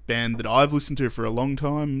that I've listened to for a long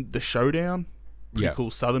time, The Showdown, pretty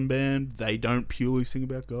cool southern band. They don't purely sing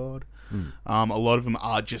about God. A lot of them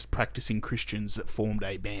are just practicing Christians that formed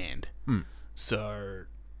a band. So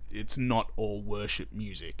it's not all worship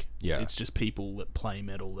music. Yeah, it's just people that play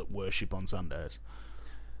metal that worship on Sundays.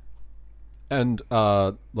 And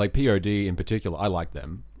like POD in particular, I like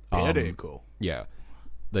them. Yeah, they're cool. Yeah,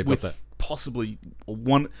 they've with got that. Possibly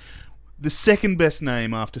the second best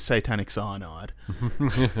name after Satanic Cyanide.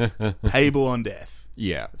 Payable on Death.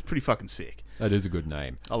 Yeah. It's pretty fucking sick. That is a good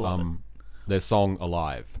name. I love it. Their song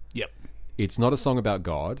Alive. Yep. It's not a song about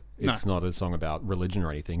God. It's not a song about religion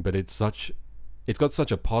or anything, but it's got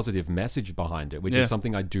such a positive message behind it, which is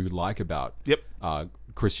something I do like about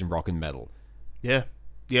Christian rock and metal. Yeah.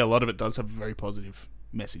 Yeah, a lot of it does have a very positive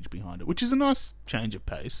message behind it, which is a nice change of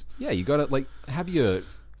pace. Yeah, you got to, like, have your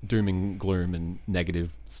doom and gloom and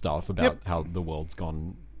negative stuff about how the world's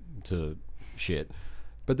gone to shit,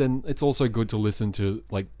 but then it's also good to listen to,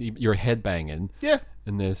 like, you're headbanging,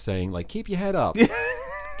 and they're saying, like, keep your head up,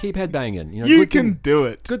 keep headbanging, you can do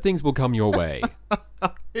it, good things will come your way.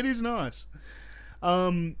 It is nice. I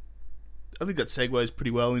think that segues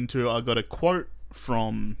pretty well into, I got a quote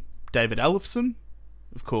from David Ellefson,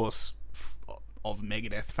 of course, of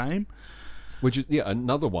Megadeth fame, which is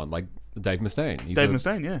another one, like Dave Mustaine.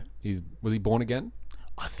 Mustaine, yeah. Was he born again?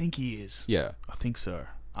 I think he is. Yeah. I think so.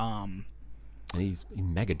 And he's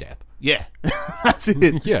in Megadeth. Yeah. That's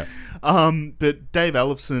it. Yeah. But Dave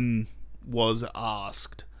Ellefson was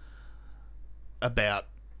asked about,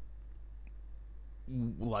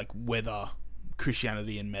 like, whether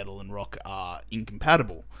Christianity and metal and rock are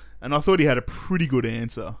incompatible. And I thought he had a pretty good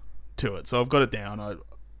answer to it. So I've got it down.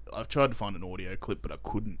 I've tried to find an audio clip, but I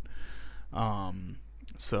couldn't.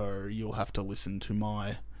 So you'll have to listen to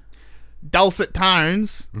my dulcet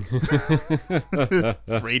tones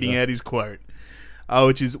reading out his quote,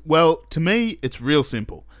 which is, well, to me, it's real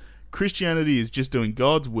simple. Christianity is just doing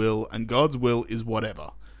God's will, and God's will is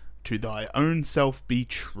whatever. To thy own self be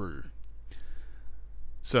true.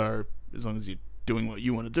 So, as long as you're doing what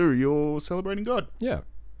you want to do, you're celebrating God. Yeah.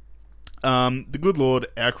 The good Lord,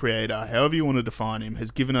 our Creator, however you want to define Him,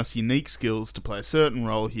 has given us unique skills to play a certain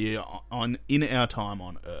role here in our time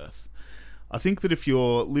on Earth. I think that if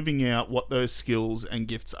you're living out what those skills and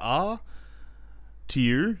gifts are to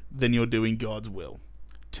you, then you're doing God's will.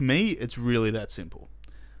 To me, it's really that simple.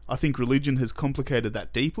 I think religion has complicated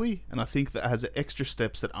that deeply, and I think that has extra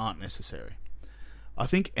steps that aren't necessary. I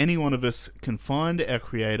think any one of us can find our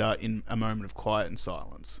Creator in a moment of quiet and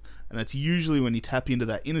silence, and that's usually when you tap into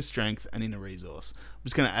that inner strength and inner resource. I'm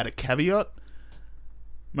just going to add a caveat.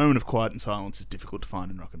 Moment of quiet and silence is difficult to find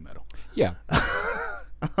in rock and metal. Yeah.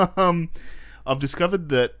 I've discovered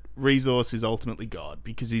that resource is ultimately God,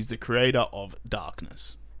 because he's the creator of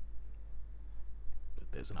darkness.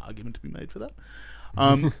 But there's an argument to be made for that.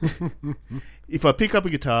 If I pick up a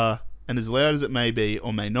guitar, and as loud as it may be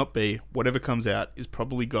or may not be, whatever comes out is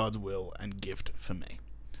probably God's will and gift for me.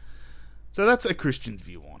 So that's a Christian's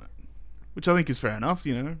view on it, which I think is fair enough.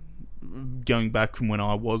 You know, going back from when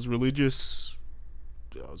I was religious,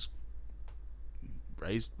 I was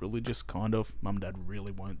raised religious, kind of. Mum and Dad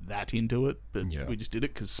really weren't that into it, but we just did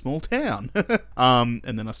it because small town. And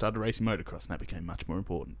then I started racing motocross, and that became much more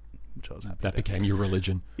important, which I was happy about. That became your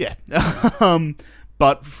religion. Yeah.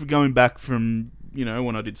 But going back from, you know,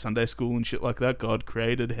 when I did Sunday school and shit like that, God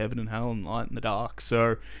created heaven and hell and light and the dark.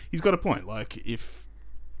 So he's got a point. Like, if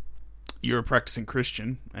you're a practicing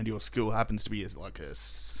Christian and your skill happens to be like a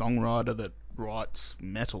songwriter that writes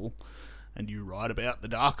metal, and you write about the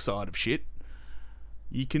dark side of shit,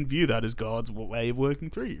 you can view that as God's way of working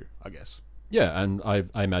through you, I guess. Yeah, and I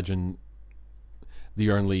imagine the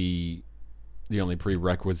only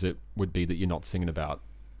prerequisite would be that you're not singing about,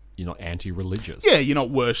 you're not anti-religious. Yeah, you're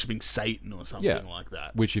not worshipping Satan or something like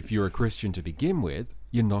that. Which, if you're a Christian to begin with,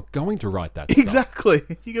 you're not going to write that stuff. Exactly.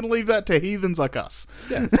 You're going to leave that to heathens like us.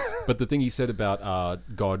 Yeah. But the thing he said about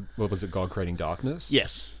God, what was it, God creating darkness?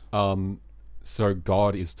 Yes. So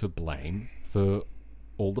God is to blame for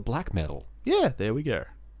all the black metal. Yeah, there we go.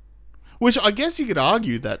 Which I guess you could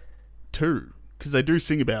argue that too, because they do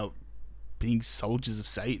sing about being soldiers of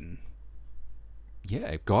Satan.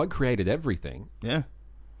 Yeah, God created everything. Yeah.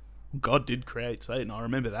 God did create Satan. I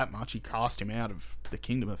remember that much. He cast him out of the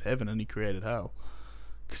kingdom of heaven and he created hell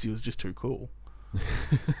because he was just too cool.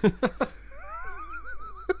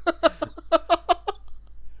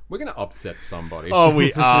 We're going to upset somebody. Oh,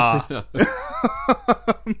 we are.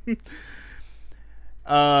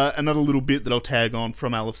 Another little bit that I'll tag on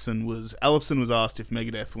from Ellefson was asked if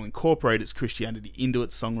Megadeth will incorporate its Christianity into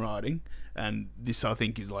its songwriting, and this I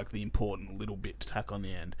think is like the important little bit to tack on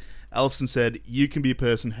the end. Ellefson said, "You can be a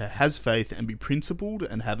person who has faith and be principled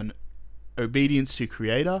and have an obedience to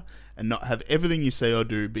Creator and not have everything you say or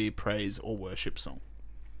do be a praise or worship song,"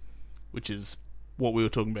 which is what we were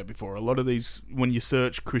talking about before. A lot of these, when you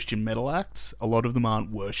search Christian metal acts, a lot of them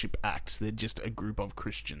aren't worship acts. They're just a group of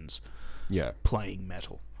Christians playing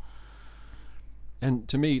metal. And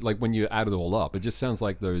to me, like, when you add it all up, it just sounds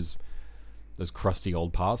like those crusty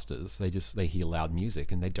old pastors. They hear loud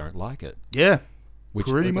music and they don't like it. Yeah, which,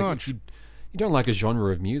 pretty much. You don't like a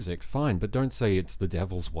genre of music, fine, but don't say it's the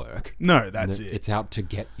devil's work. No, that's it. It's out to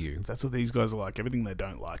get you. That's what these guys are like. Everything they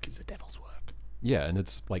don't like is the devil's work. Yeah, and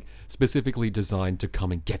it's like specifically designed to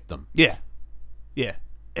come and get them. Yeah. Yeah.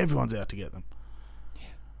 Everyone's out to get them. Yeah.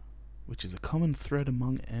 Which is a common thread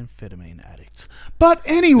among amphetamine addicts. But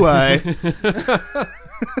anyway.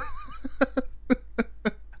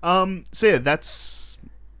 So yeah, that's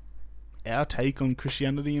our take on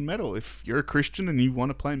Christianity and metal. If you're a Christian and you want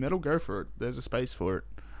to play metal, go for it. There's a space for it.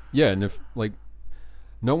 Yeah, and if, like,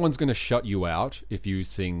 no one's going to shut you out if you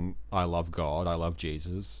sing I love God, I love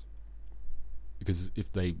Jesus. Because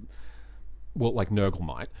if they, well, like Nurgle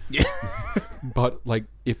might. Yeah. But like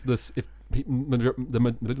if the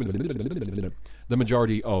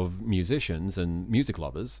majority of musicians and music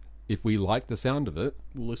lovers, if we like the sound of it,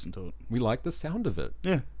 we'll listen to it. We like the sound of it.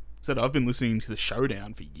 Yeah. Said I've been listening to the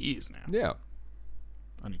Showdown for years now. Yeah.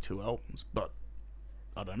 Only 2 albums, but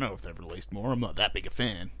I don't know if they've released more. I'm not that big a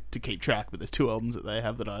fan to keep track, but there's 2 albums that they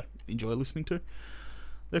have that I enjoy listening to.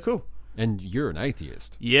 They're cool. And you're an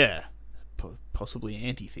atheist. Yeah. Possibly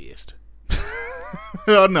anti-theist.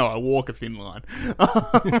 Oh no, I walk a thin line.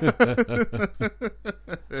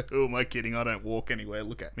 Who am I kidding? I don't walk anywhere.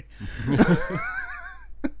 Look at me.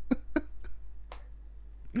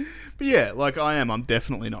 But yeah, like I'm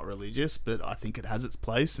definitely not religious, but I think it has its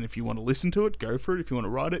place, and if you want to listen to it, go for it. If you want to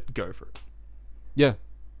write it, go for it. Yeah.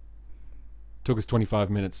 Took us 25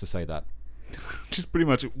 minutes to say that. Just pretty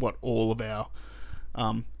much what all of our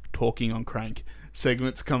talking on Crank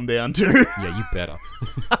segments come down to. Yeah, you better.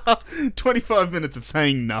 25 minutes of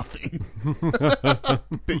saying nothing.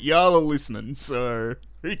 But y'all are listening, so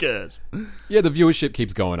who cares? Yeah, the viewership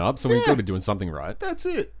keeps going up, so we've got to be doing something right. That's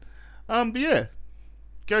it. But yeah,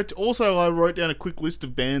 Also, I wrote down a quick list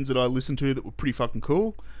of bands that I listened to that were pretty fucking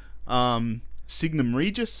cool. Signum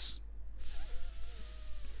Regis,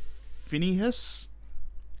 Phineas.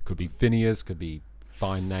 Could be Phineas, could be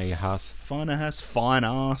Finehas. Finehas, Fine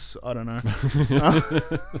Ass, I don't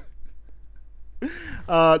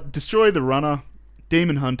know. Destroy the Runner,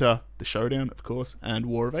 Demon Hunter, The Showdown, of course, and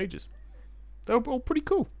War of Ages. They were all pretty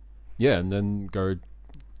cool. Yeah, and then go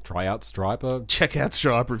try out Striper. Check out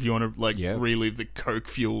Striper if you want to Yeah. relive the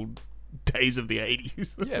coke-fueled days of the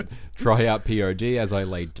 80s. Yeah, try out POD, As I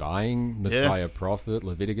Lay Dying, Messiah Prophet,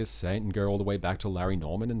 Leviticus Saint, and go all the way back to Larry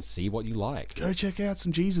Norman and see what you like. Go check out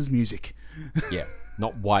some Jesus music. Yeah,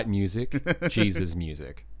 not white music, Jesus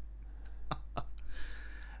music.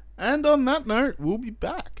 And on that note, we'll be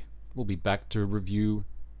back. We'll be back to review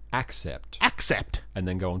Accept, Accept. and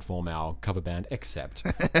then go and form our cover band Accept.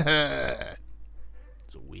 It's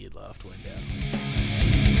a weird laugh to end out.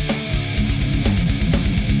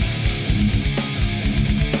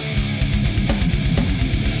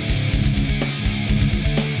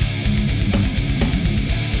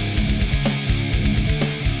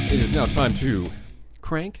 It is now time to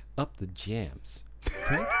crank up the jams.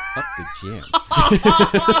 Crank up the jams.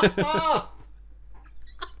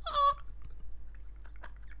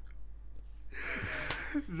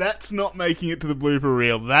 That's not making it to the blooper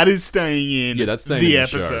reel. That is staying in Yeah, that's staying the in the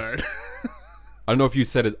show. episode. I don't know if you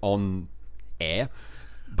said it on air,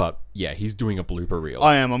 but yeah, he's doing a blooper reel.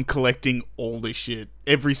 I am. I'm collecting all this shit.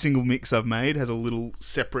 Every single mix I've made has a little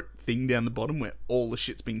separate thing down the bottom where all the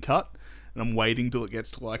shit's been cut, and I'm waiting till it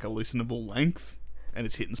gets to like a listenable length, and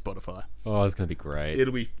it's hitting Spotify. Oh, it's gonna be great.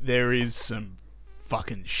 It'll be. There is some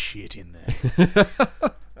fucking shit in there.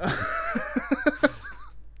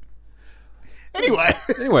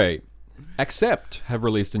 Anyway, Accept have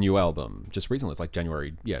released a new album just recently. It's like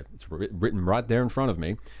January. Yeah, it's written right there in front of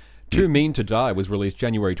me. Too Mean to Die was released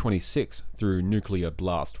January 26th through Nuclear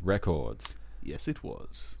Blast Records. yes, it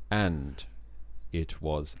was And it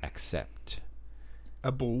was Accept.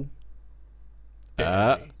 a bull.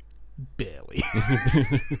 Uh, Barely.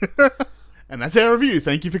 And that's our review.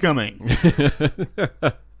 Thank you for coming.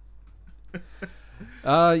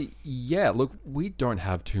 yeah, look, we don't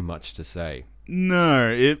have too much to say. No,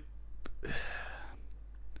 it.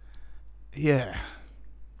 Yeah.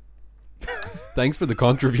 Thanks for the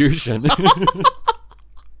contribution.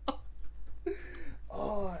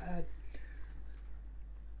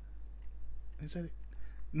 Is that it?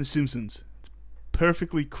 The Simpsons. It's a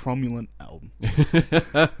perfectly cromulent album. But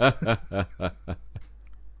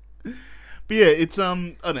yeah, it's I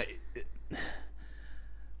don't know.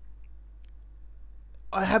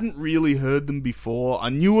 I haven't really heard them before. I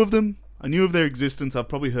knew of them. I knew of their existence. I've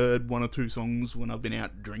probably heard one or two songs when I've been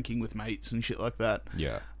out drinking with mates and shit like that.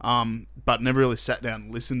 Yeah. But never really sat down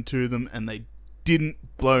and listened to them, and they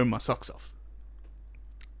didn't blow my socks off.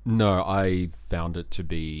 No, I found it to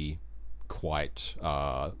be quite,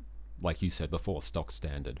 like you said before, stock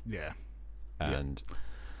standard. Yeah. And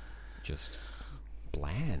just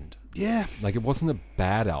bland. Yeah. Like, it wasn't a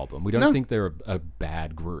bad album. We don't think they're a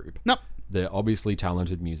bad group. No. They're obviously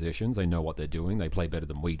talented musicians. They know what they're doing. They play better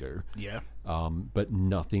than we do. Yeah. But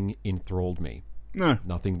nothing enthralled me. No.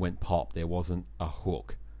 Nothing went pop. There wasn't a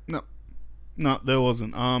hook. No, there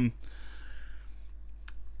wasn't.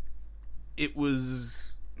 It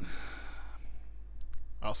was...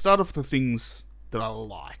 I'll start off with the things that I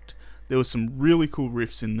liked. There was some really cool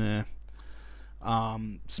riffs in there.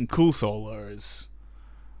 Some cool solos.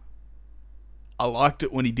 I liked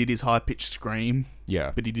it when he did his high-pitched scream.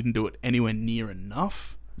 Yeah. But he didn't do it anywhere near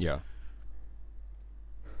enough. Yeah.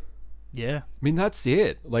 Yeah. I mean, that's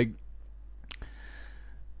it. Like...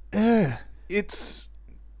 It's...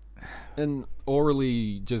 And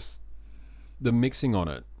orally, just... The mixing on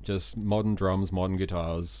it. Just modern drums, modern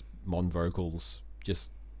guitars, modern vocals.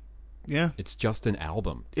 Just... Yeah. It's just an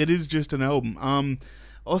album. It is just an album. I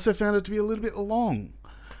also found it to be a little bit long.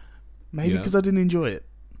 Maybe Yeah. because I didn't enjoy it.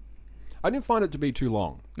 I didn't find it to be too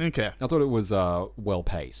long. Okay. I thought it was well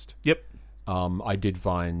paced. Yep. I did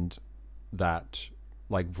find that,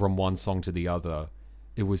 like, from one song to the other,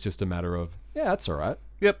 it was just a matter of, yeah, that's all right.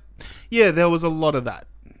 Yep. Yeah, there was a lot of that.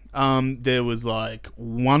 There was, like,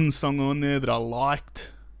 one song on there that I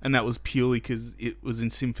liked, and that was purely because it was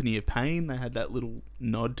in Symphony of Pain. They had that little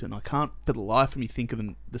nod, and I can't, for the life of me, think of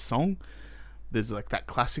the song. There's, like, that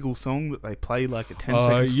classical song that they play, like, a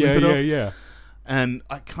 10-second snippet of. yeah. And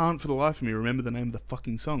I can't for the life of me remember the name of the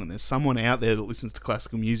fucking song. And there's someone out there that listens to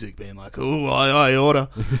classical music being like, oh, I order.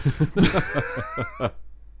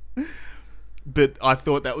 But I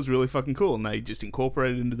thought that was really fucking cool. And they just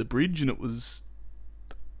incorporated it into the bridge, and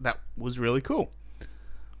that was really cool.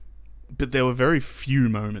 But there were very few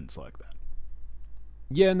moments like that.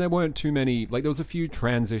 Yeah, and there weren't too many. Like, there was a few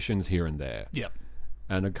transitions here and there. Yep.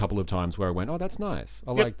 And a couple of times where I went, oh, that's nice.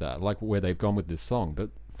 I Yep. like that. I like where they've gone with this song. But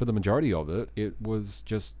for the majority of it, it was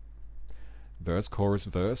just verse, chorus,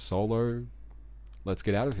 verse, solo. Let's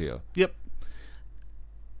get out of here. Yep.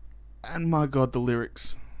 And my God, the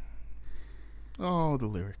lyrics. Oh, the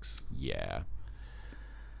lyrics. Yeah.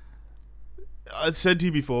 I said to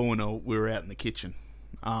you before when we were out in the kitchen,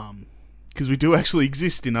 because we do actually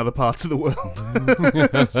exist in other parts of the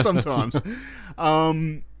world sometimes.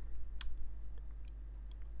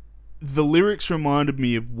 The lyrics reminded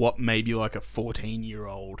me of what maybe like a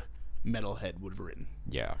 14-year-old metalhead would have written.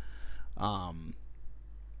 Yeah.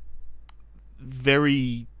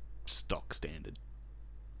 Very stock standard.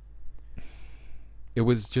 It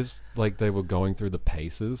was just like they were going through the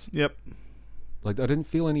paces. Yep. Like, I didn't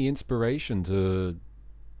feel any inspiration to...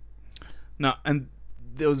 No, and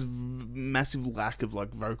there was massive lack of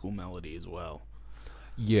like vocal melody as well.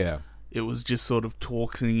 Yeah. It was just sort of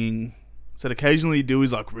talk singing. So occasionally he'd do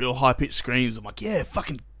his like real high pitched screams. I'm like, yeah,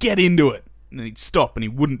 fucking get into it. And then he'd stop and he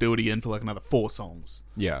wouldn't do it again for like another 4 songs.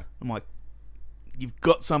 Yeah. I'm like, you've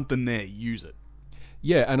got something there, use it.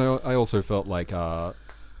 Yeah, and I also felt like they're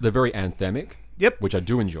very anthemic. Yep. Which I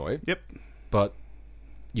do enjoy. Yep. But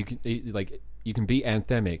you can you can be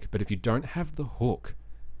anthemic, but if you don't have the hook,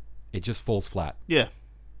 it just falls flat. Yeah.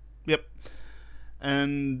 Yep.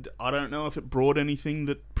 And I don't know if it brought anything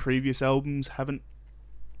that previous albums haven't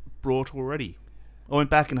brought already. I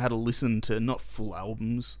went back and had a listen to not full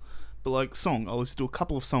albums, but like I listened to a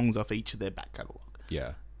couple of songs off each of their back catalogue.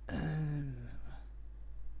 Yeah.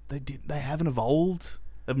 They haven't evolved.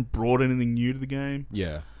 They haven't brought anything new to the game.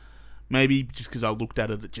 Yeah. Maybe just because I looked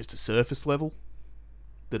at it at just a surface level,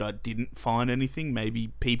 that I didn't find anything.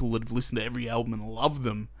 Maybe people that have listened to every album and love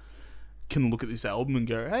them can look at this album and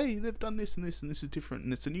go, hey, they've done this and this and this is different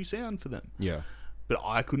and it's a new sound for them. Yeah. But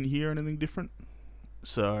I couldn't hear anything different.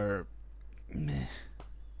 So, meh.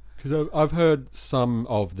 Because I've heard some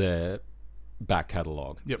of their back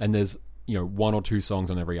catalogue. Yep. And there's, 1 or 2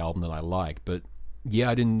 songs on every album that I like. But, yeah,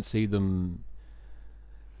 I didn't see them...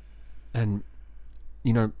 And,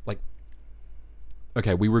 like...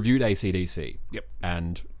 Okay, we reviewed AC/DC. Yep.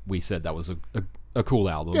 And we said that was a cool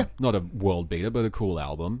album. Yeah. Not a world beater, but a cool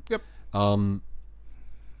album. Yep.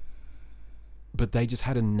 But they just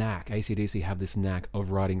had a knack. AC/DC have this knack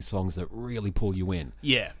of writing songs that really pull you in.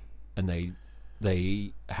 Yeah. And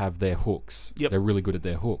they have their hooks. Yep. They're really good at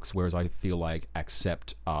their hooks, whereas I feel like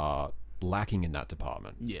Accept are lacking in that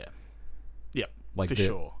department. Yeah. Yep. Like for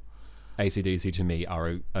sure. AC/DC to me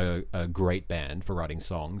are a great band for writing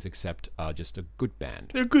songs, Accept are just a good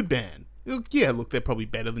band. They're a good band. Yeah, look, they're probably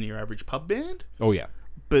better than your average pub band. Oh, yeah.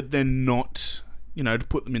 But they're not, to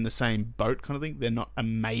put them in the same boat kind of thing, they're not a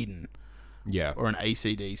Maiden. Yeah. Or an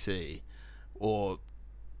AC/DC. Or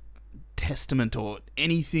Testament or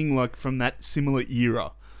anything like from that similar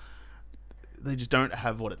era. They just don't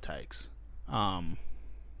have what it takes.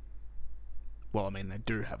 Well, I mean, they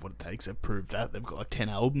do have what it takes. They've proved that. They've got like 10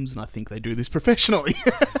 albums, and I think they do this professionally.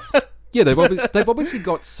 Yeah, they've obviously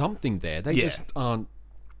got something there. They just aren't...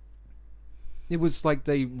 It was like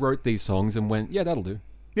they wrote these songs and went, yeah, that'll do.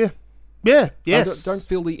 Yeah. Yeah, I yes. don't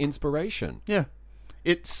feel the inspiration. Yeah.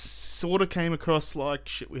 It sort of came across like,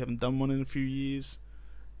 shit, we haven't done one in a few years.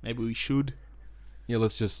 Maybe we should. Yeah,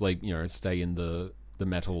 let's just, stay in the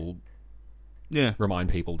metal... Yeah. Remind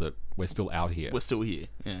people that we're still out here. We're still here,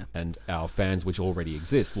 yeah. And our fans, which already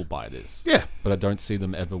exist, will buy this. Yeah. But I don't see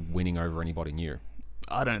them ever winning over anybody new.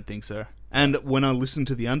 I don't think so. And when I listened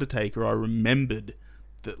to The Undertaker, I remembered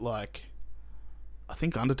that, I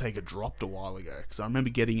think Undertaker dropped a while ago, because I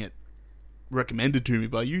remember getting it recommended to me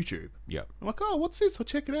by YouTube. Yeah. I'm like, oh, what's this? I'll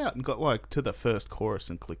check it out. And got, to the first chorus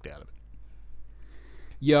and clicked out of it.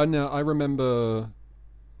 Yeah, no, I remember...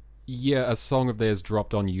 Yeah, a song of theirs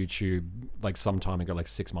dropped on YouTube, some time ago,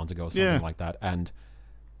 6 months ago or something like that. And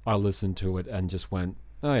I listened to it and just went,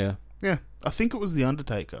 oh, yeah. Yeah, I think it was The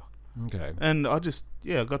Undertaker. Okay. And I just,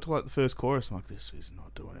 I got to the first chorus. I'm like, this is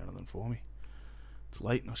not doing anything for me. It's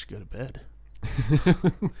late and I should go to bed.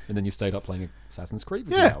 And then you stayed up playing Assassin's Creed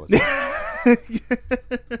for 2 hours.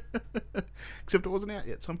 Except it wasn't out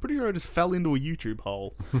yet, so I'm pretty sure I just fell into a YouTube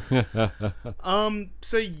hole.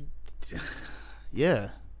 So,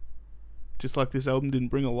 yeah. Just like this album didn't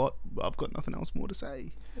bring a lot, I've got nothing else more to say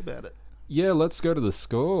about it. Yeah, let's go to the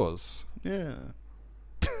scores. Yeah.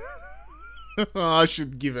 I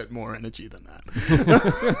should give it more energy than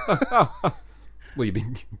that. Well, you've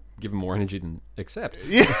been given more energy than Accept.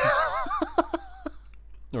 Yeah.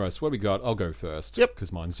 Alright, so what we got? I'll go first. Yep.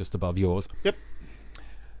 Because mine's just above yours. Yep.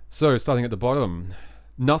 So, starting at the bottom,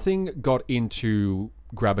 Nothing got into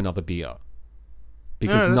Grab Another Beer. No,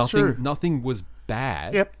 Because that's true. nothing was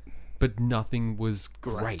bad. Yep. But nothing was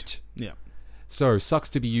great. Yeah. So,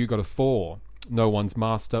 Sucks to Be You got a 4. No One's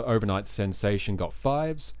Master, Overnight Sensation got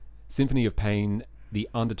 5s. Symphony of Pain, The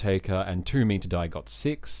Undertaker, and Too Mean to Die got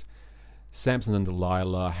 6. Samson and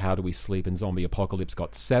Delilah, How Do We Sleep, and Zombie Apocalypse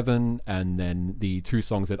got 7. And then the 2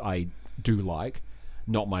 songs that I do like,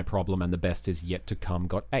 Not My Problem and The Best Is Yet to Come,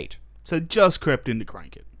 got 8. So just crept in to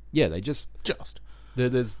crank it. Yeah, they just...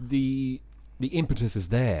 There's the impetus is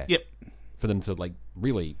there. Yep. For them to, like,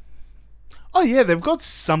 really... Oh, yeah, they've got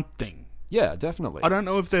something. Yeah, definitely. I don't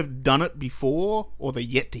know if they've done it before or they're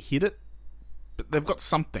yet to hit it, but they've got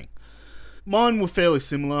something. Mine were fairly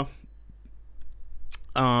similar.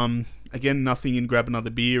 Again, nothing in Grab Another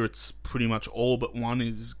Beer. It's pretty much all but one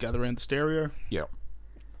is Gather Round the Stereo. Yeah.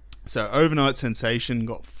 So Overnight Sensation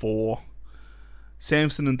got 4.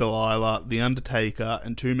 Samson and Delilah, The Undertaker,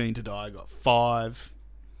 and Too Mean to Die got 5.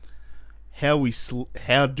 How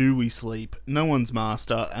Do We Sleep, No One's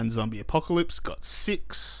Master, and Zombie Apocalypse got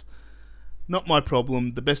 6. Not My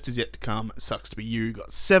Problem, The Best Is Yet to Come, Sucks to Be You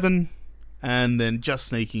got 7. And then just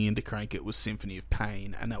sneaking into Crank It was Symphony of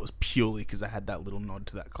Pain, and that was purely because they had that little nod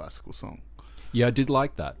to that classical song. Yeah, I did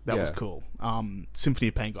like that. That was cool. Symphony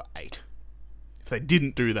of Pain got 8. If they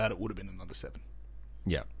didn't do that, it would have been another 7.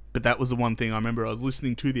 Yeah. But that was the one thing I remember I was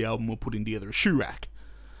listening to the album while putting together a shoe rack.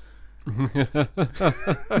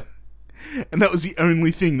 And that was the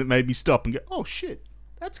only thing that made me stop and go, oh shit,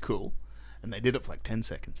 that's cool. And they did it for like 10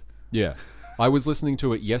 seconds. Yeah. I was listening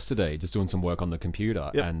to it yesterday, just doing some work on the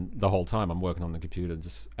computer, Yep. and the whole time I'm working on the computer,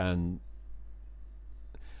 and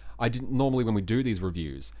I didn't normally when we do these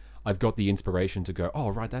reviews, I've got the inspiration to go, oh,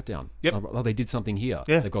 write that down. Yep. Oh, they did something here.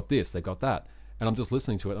 Yeah. They've got this, they've got that, and I'm just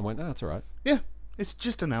listening to it, and I went, oh, that's all right. Yeah, it's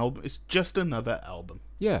just an album. It's just another album.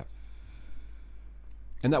 Yeah.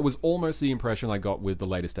 And that was almost the impression I got with the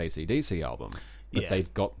latest AC/DC album, that Yeah.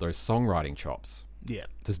 they've got those songwriting chops. Yeah,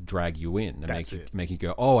 Just drag you in and That's make you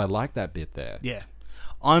go, oh, I like that bit there. yeah.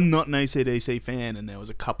 I'm not an AC/DC fan, and there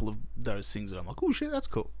was a couple of those things that I'm like, oh shit, that's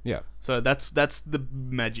cool. Yeah. So that's the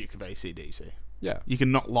magic of AC/DC. Yeah. You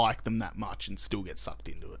can not like them that much and still get sucked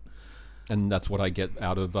into it. And that's what I get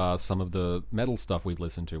out of some of the metal stuff we've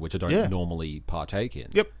listened to, which I don't Yeah. normally partake in.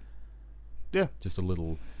 Yep. Yeah. Just a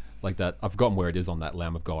little like that. I've forgotten where it is on that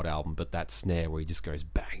Lamb of God album, but that snare where he just goes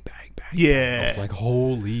bang, bang, bang. Yeah. I was like,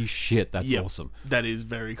 holy shit, that's Yep. awesome. That is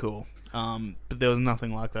very cool. But there was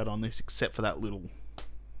nothing like that on this except for that little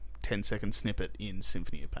 10-second snippet in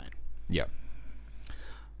Symphony of Pain. Yeah.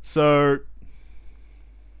 So,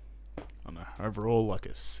 I don't know, overall like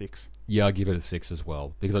a 6. Yeah, I give it a 6 as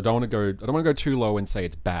well because I don't want to go too low and say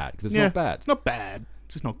it's bad because it's not bad. It's not bad.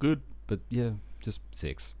 It's just not good. But yeah, just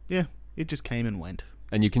 6. Yeah, it just came and went.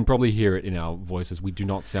 And you can probably hear it in our voices. We do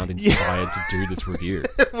not sound inspired to do this review.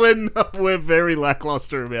 We're very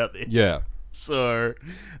lackluster about this. Yeah. So,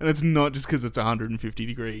 and it's not just because it's 150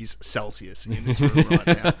 degrees Celsius in this room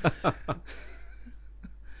right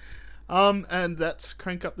now. And that's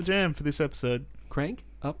Crank Up the Jam for this episode. Crank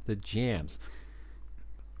up the jams.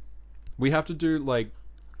 We have to do like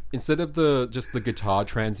instead of just the guitar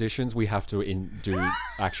transitions, we have to do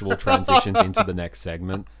actual transitions into the next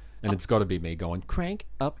segment, and it's got to be me going crank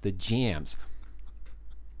up the jams.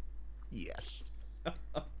 Yes.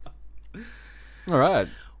 All right.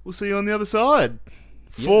 We'll see you on the other side.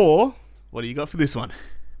 For what do you got for this one?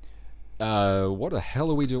 What the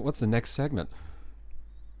hell are we doing? What's the next segment?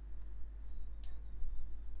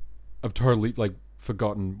 I've totally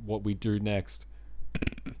forgotten what we do next.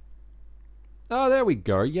 Oh, there we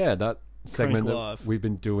go. Yeah, that segment that Live. we've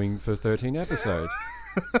been doing for 13 episodes.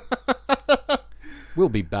 We'll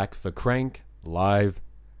be back for Crank Live.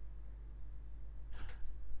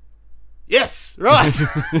 Yes, right.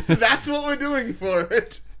 That's what we're doing for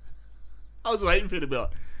it. I was waiting for you to be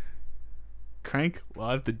like, Crank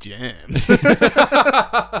Live the Jams.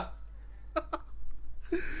 But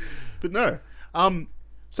no.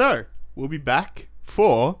 So, we'll be back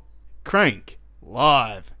for Crank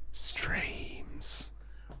Live Streams.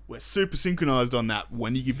 We're super synchronized on that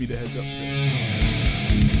when you give me the heads up.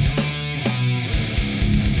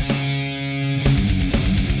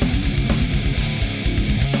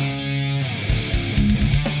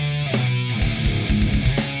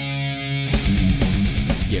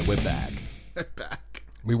 Yeah, we're back. Back.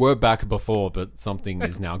 We were back before, but something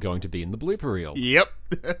is now going to be in the blooper reel. Yep.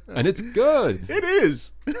 And it's good. It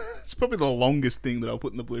is. It's probably the longest thing that I'll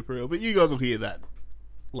put in the blooper reel, but you guys will hear that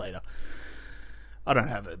later. I don't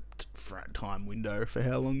have a time window for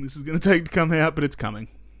how long this is going to take to come out, but it's coming.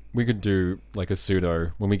 We could do like a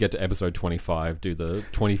pseudo when we get to episode 25, do the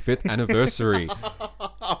 25th anniversary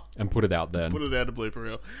and put it out then. Put it out a blooper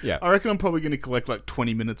reel. Yeah. I reckon I'm probably going to collect like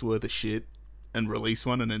 20 minutes worth of shit and release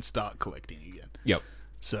one and then start collecting again. Yep.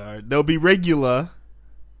 So there'll be regular,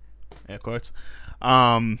 air quotes,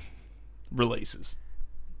 releases.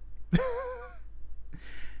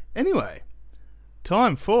 Anyway,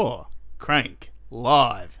 time for Crank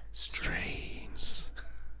Live Streams.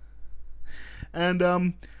 And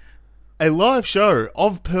a live show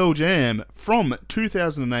of Pearl Jam from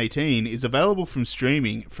 2018 is available from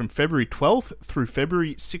streaming from February 12th through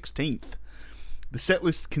February 16th. The set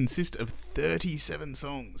list consists of 37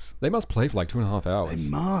 songs. They must play for like 2.5 hours. They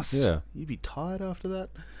must. Yeah. You'd be tired after that.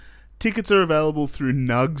 Tickets are available through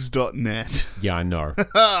nugs.net. Yeah, I know.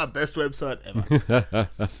 Best website ever.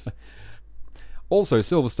 Also,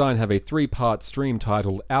 Silverstein have a 3-part stream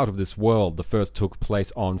titled Out of This World. The first took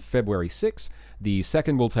place on February 6th. The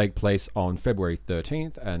second will take place on February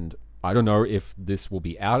 13th. And I don't know if this will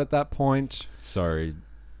be out at that point. So,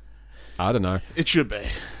 I don't know. It should be.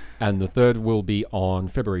 And the third will be on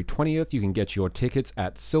February 20th. You can get your tickets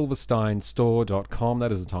at silversteinstore.com.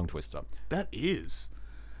 That is a tongue twister. That is.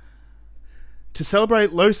 To celebrate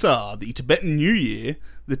Losar, the Tibetan New Year,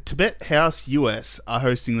 the Tibet House US are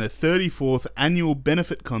hosting their 34th annual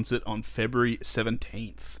benefit concert on February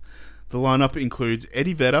 17th. The lineup includes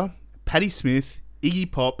Eddie Vedder, Patti Smith, Iggy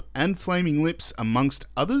Pop, and Flaming Lips, amongst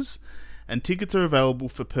others, and tickets are available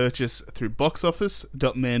for purchase through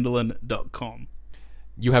boxoffice.mandolin.com.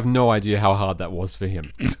 You have no idea how hard that was for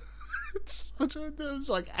him. There was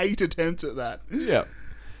like 8 attempts at that. Yeah.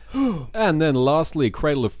 And then lastly,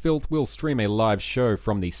 Cradle of Filth will stream a live show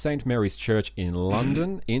from the St. Mary's Church in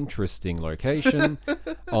London, interesting location,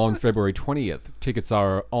 on February 20th. Tickets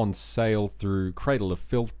are on sale through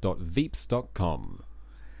cradleoffilth.veeps.com.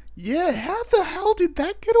 Yeah, how the hell did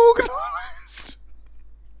that get organised?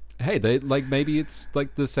 Hey, maybe it's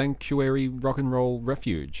like the Sanctuary Rock and Roll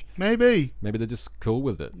Refuge. Maybe. Maybe they're just cool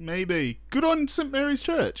with it. Maybe. Good on St. Mary's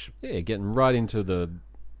Church. Yeah, getting right into the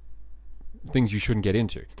things you shouldn't get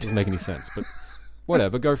into. Doesn't make any sense, but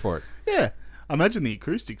whatever, go for it. Yeah. I imagine the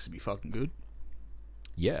acoustics would be fucking good.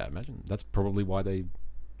 Yeah, imagine. That's probably why they...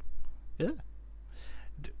 Yeah.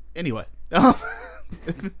 Anyway.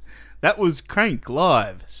 That was Crank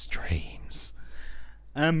Live Streams.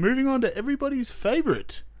 And moving on to everybody's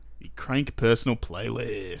favourite, the Crank Personal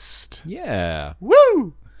Playlist. Yeah.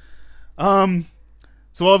 Woo!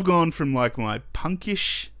 So I've gone from like my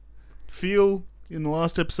punkish feel in the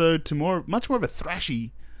last episode to much more of a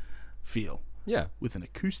thrashy feel. Yeah. With an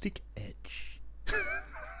acoustic edge.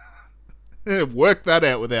 Work that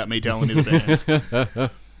out without me telling you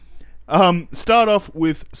the bands. Start off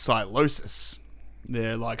with Silosis.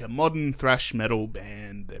 They're like a modern thrash metal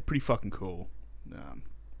band. They're pretty fucking cool.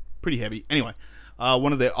 Pretty heavy. Anyway,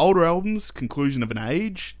 one of their older albums, Conclusion of an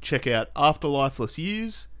Age. Check out Afterlifeless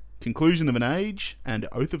Years, Conclusion of an Age, and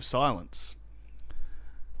Oath of Silence.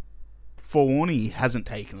 Forewarning, he hasn't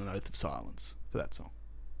taken an oath of silence for that song.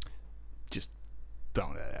 Just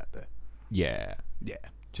throwing that out there. Yeah. Yeah.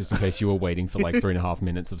 Just in case you were waiting for like 3.5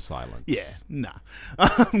 minutes of silence. Yeah, nah.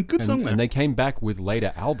 Good song, though. And they came back with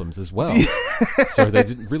later albums as well. So they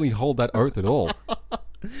didn't really hold that oath at all.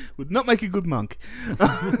 Would not make a good monk.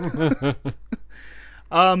 From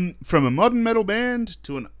a modern metal band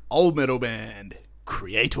to an old metal band.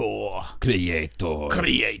 Creator.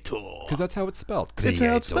 Because that's how it's spelled. That's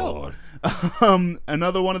how it's spelled.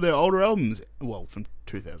 Another one of their older albums. Well, from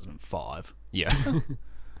 2005. Yeah.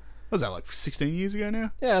 Was that like 16 years ago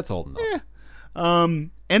now? Yeah, it's old enough. Yeah.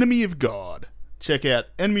 Enemy of God. Check out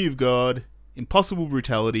Enemy of God, Impossible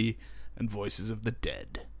Brutality, and Voices of the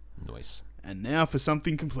Dead. Nice. And now for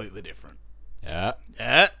something completely different. Yeah.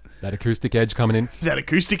 Yeah. That acoustic edge coming in. That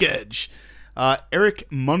acoustic edge. Eric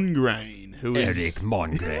Mongrain, who is... Eric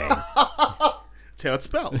Mongrain. That's how it's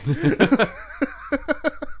spelled.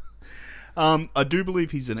 I do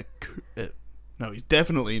believe he's no, he's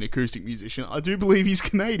definitely an acoustic musician. I do believe he's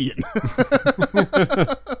Canadian.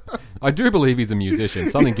 I do believe he's a musician.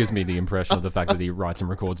 Something gives me the impression of the fact that he writes and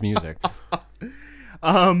records music.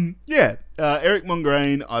 Eric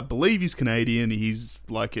Mongrain, I believe he's Canadian. He's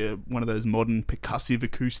like one of those modern percussive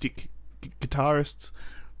acoustic guitarists.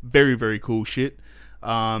 Very, very cool shit.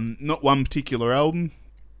 Not one particular album,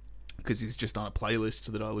 because he's just on a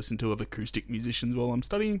playlist that I listen to of acoustic musicians while I'm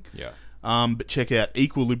studying. Yeah. But check out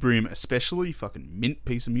Equilibrium especially, fucking mint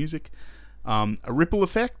piece of music. A Ripple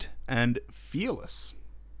Effect, and Fearless.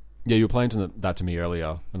 Yeah, you were playing that to me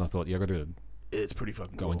earlier, and I thought, yeah, I got to It's pretty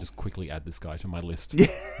fucking go cool. and just quickly add this guy to my list and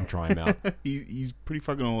try him out. He's pretty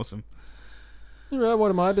fucking awesome. All right, what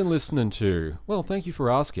have I been listening to? Well, thank you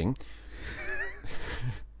for asking.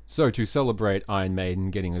 So, to celebrate Iron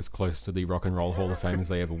Maiden getting as close to the Rock and Roll Hall of Fame as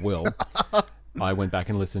they ever will, I went back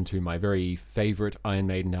and listened to my very favourite Iron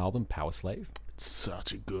Maiden album, Power Slave. It's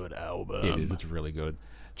such a good album. It is, it's really good.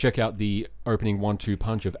 Check out the opening 1-2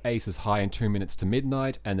 punch of Ace as High in 2 Minutes to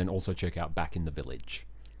Midnight, and then also check out Back in the Village.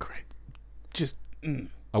 Great. Just...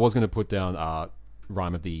 I was going to put down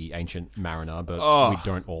Rhyme of the Ancient Mariner, but we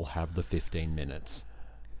don't all have the 15 minutes.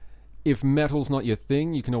 If metal's not your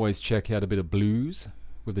thing, you can always check out a bit of blues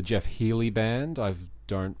with the Jeff Healey Band. I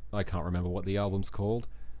can't remember what the album's called.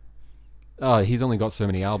 He's only got so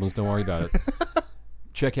many albums, don't worry about it.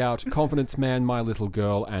 Check out Confidence Man, My Little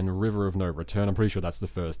Girl, and River of No Return. I'm pretty sure that's the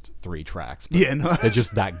first 3 tracks. But yeah, no. They're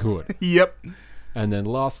just that good. Yep. And then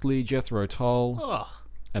lastly, Jethro Tull. Oh.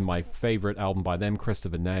 And my favourite album by them, Crest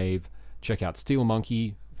of a Knave. Check out Steel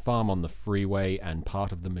Monkey, Farm on the Freeway, and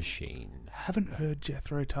Part of the Machine. Haven't heard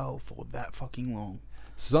Jethro Tull for that fucking long.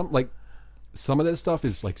 Some of their stuff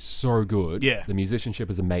is like so good. Yeah. The musicianship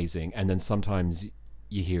is amazing, and then sometimes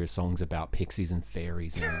you hear songs about pixies and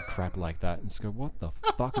fairies and crap like that, and just go, what the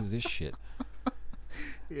fuck is this shit?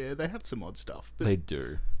 Yeah, they have some odd stuff. But They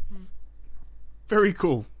do. very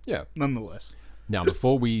cool, Yeah. nonetheless. Now,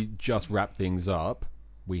 before we just wrap things up,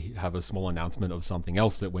 we have a small announcement of something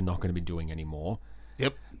else that we're not going to be doing anymore.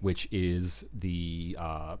 Yep. Which is the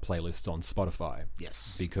playlists on Spotify.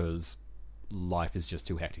 Yes. Because life is just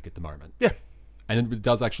too hectic at the moment. Yeah. And it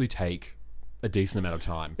does actually take a decent amount of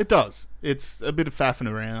time. It does. It's a bit of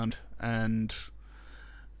faffing around, and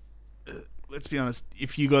let's be honest,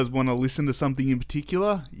 if you guys want to listen to something in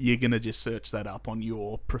particular, you're going to just search that up on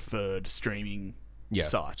your preferred streaming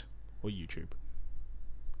site, or YouTube,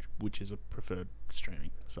 which is a preferred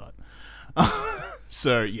streaming site.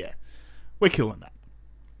 So, yeah, we're killing that.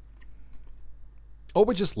 Or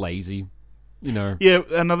we're just lazy, you know. Yeah,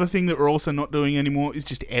 another thing that we're also not doing anymore is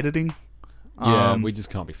just editing. Yeah, we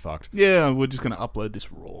just can't be fucked. Yeah, we're just going to upload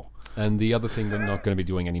this raw. And the other thing we're not going to be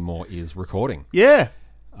doing anymore is recording. Yeah.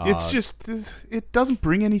 It's just, it doesn't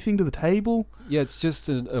bring anything to the table. Yeah, it's just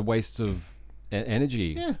a waste of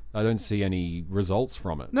energy. Yeah. I don't see any results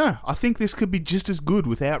from it. No, I think this could be just as good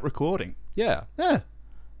without recording. Yeah. Yeah.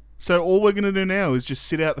 So all we're going to do now is just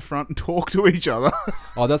sit out the front and talk to each other.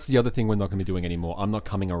 Oh, that's the other thing we're not going to be doing anymore. I'm not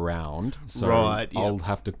coming around, so Right, yep. I'll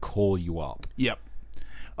have to call you up. Yep.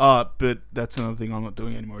 But that's another thing I'm not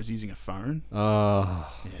doing anymore is using a phone. Yeah,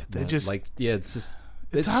 they're just... it's just...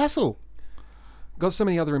 It's a hassle. Got so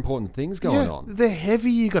many other important things going on. They're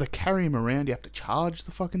heavy, you got to carry them around, you have to charge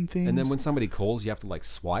the fucking things. And then when somebody calls, you have to, like,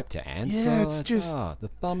 swipe to answer. Yeah, it's just... the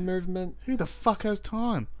thumb movement. Who the fuck has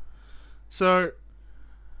time? So...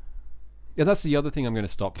 Yeah, that's the other thing I'm going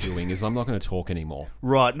to stop doing is I'm not going to talk anymore.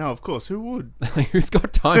 Right, no, of course, who would? Who's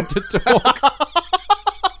got time to talk?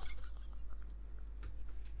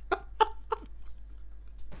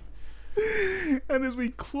 And as we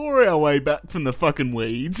claw our way back from the fucking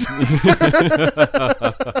weeds...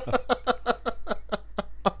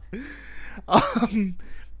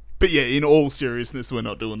 but yeah, in all seriousness, we're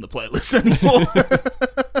not doing the playlist anymore.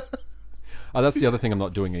 Oh, that's the other thing I'm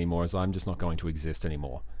not doing anymore is I'm just not going to exist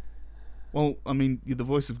anymore. Well, I mean, you're the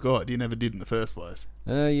voice of God. You never did in the first place.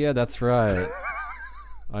 Yeah, that's right.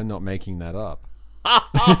 I'm not making that up.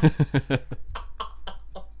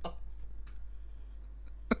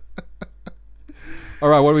 All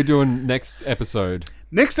right, what are we doing next episode?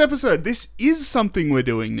 Next episode, this is something we're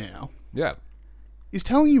doing now, Yeah. is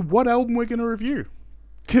telling you what album we're going to review.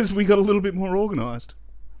 Because we got a little bit more organised.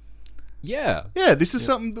 Yeah. Yeah, this is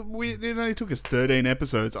something that it only took us 13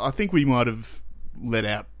 episodes. I think we might have let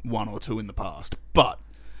out 1 or 2 in the past. But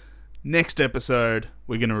next episode,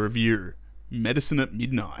 we're going to review Medicine at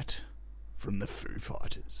Midnight from the Foo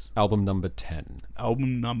Fighters. Album number 10.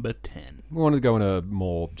 Album number 10. We wanted to go in a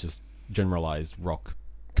more just generalized rock,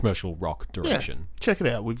 commercial rock direction. Yeah, check it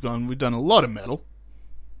out. We've done a lot of metal.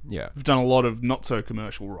 Yeah. We've done a lot of not so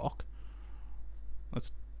commercial rock.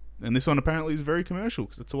 And this one apparently is very commercial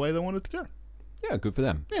because that's the way they wanted to go. Yeah, good for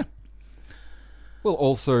them. Yeah. We'll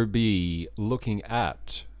also be looking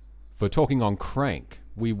at, for Talking on Crank,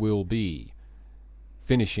 we will be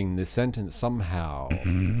finishing this sentence somehow.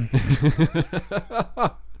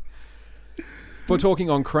 For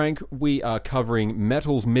Talking on Crank, we are covering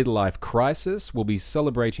metal's midlife crisis. We'll be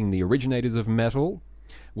celebrating the originators of metal.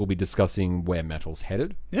 We'll be discussing where metal's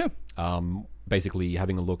headed. Yeah. Basically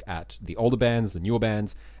having a look at the older bands, the newer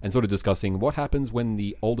bands, and sort of discussing what happens when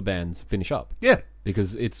the older bands finish up. Yeah.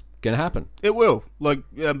 Because it's going to happen. It will. Like,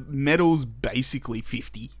 metal's basically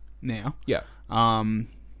 50 now. Yeah.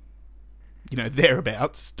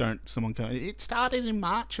 thereabouts. Don't someone go, it started in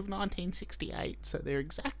March of 1968, so they're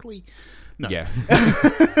exactly... No. Yeah.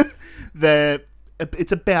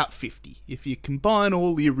 It's about 50. If you combine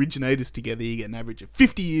all the originators together, you get an average of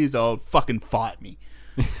 50 years old. Fucking fight me.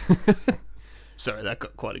 Sorry, that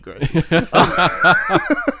got quite aggressive.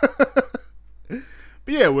 But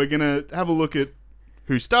yeah, we're going to have a look at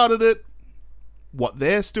who started it, what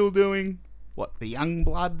they're still doing, what the young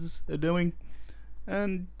bloods are doing,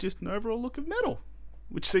 and just an overall look of metal,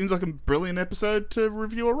 which seems like a brilliant episode to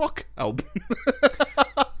review a rock album.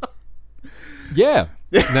 Yeah.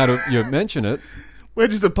 Now that you mention it. We're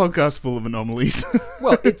just a podcast full of anomalies.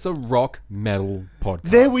 Well, it's a rock metal podcast.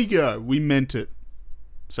 There we go. We meant it.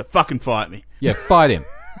 So fucking fight me. Yeah, fight him.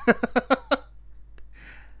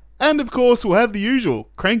 And of course, we'll have the usual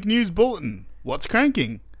Crank News Bulletin. What's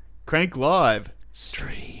cranking? Crank Live.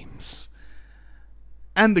 Streams.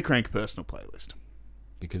 And the Crank Personal Playlist.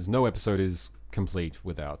 Because no episode is complete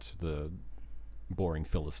without the boring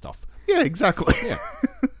filler stuff. Yeah, exactly. Yeah.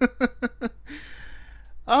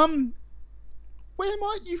 Where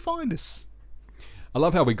might you find us? I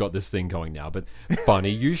love how we got this thing going now, but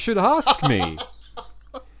funny you should ask me.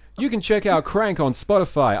 You can check out Crank on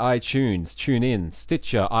Spotify, iTunes, TuneIn,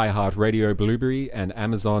 Stitcher, iHeartRadio, Blueberry, and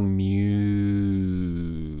Amazon Music.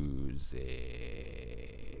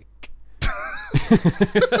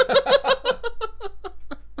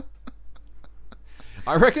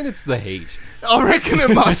 I reckon it's the heat. I reckon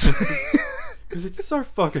it must be. Because it's so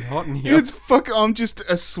fucking hot in here. I'm just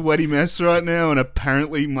a sweaty mess right now, and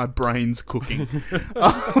apparently my brain's cooking.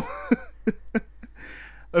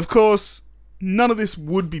 Of course, none of this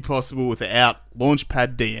would be possible without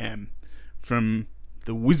Launchpad DM from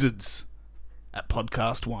the wizards at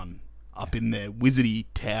Podcast One, up in their wizardy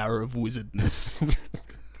tower of wizardness.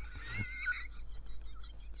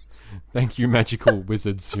 Thank you, magical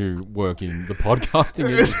wizards who work in the podcasting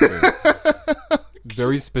industry.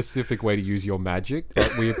 Very specific way to use your magic,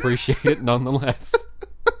 but we appreciate it nonetheless.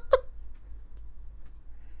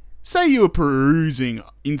 Say you were perusing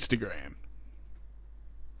Instagram.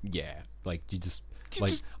 Yeah, like you just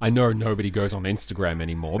I know nobody goes on Instagram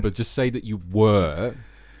anymore, but just say that you were.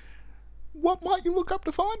 What might you look up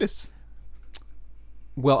to find us?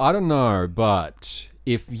 Well, I don't know, but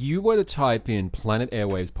if you were to type in Planet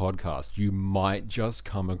Airwaves Podcast, you might just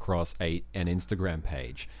come across an Instagram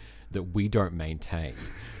page that we don't maintain.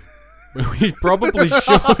 We probably should.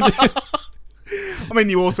 I mean,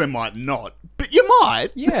 you also might not, but you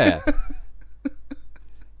might. Yeah.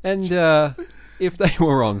 And if they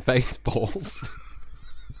were on Faceballs,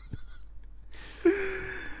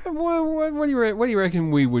 what do you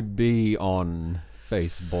reckon we would be on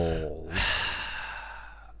Faceballs?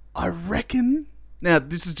 I reckon. Now,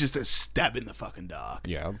 this is just a stab in the fucking dark.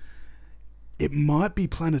 Yeah. It might be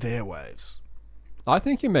Planet Airwaves. I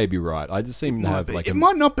think you may be right. I just seem to have be. like it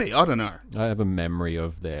might not be. I don't know. I have a memory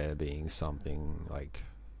of there being something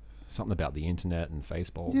about the internet and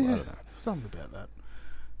Faceballs. Yeah, I don't know. Something about that.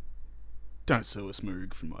 Don't sue us,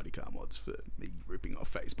 Moog from Mighty Car Mods, for me ripping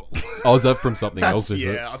off Faceballs. Oh, is that from something else, is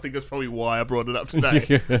it? Yeah, I think that's probably why I brought it up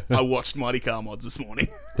today. Yeah. I watched Mighty Car Mods this morning.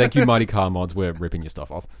 Thank you, Mighty Car Mods. We're ripping your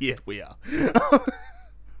stuff off. Yeah, we are.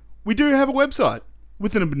 We do have a website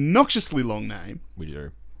with an obnoxiously long name. We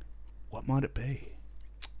do. What might it be?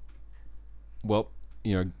 Well,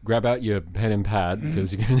 grab out your pen and pad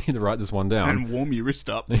because you're going to need to write this one down. And warm your wrist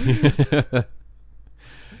up.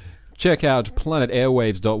 Check out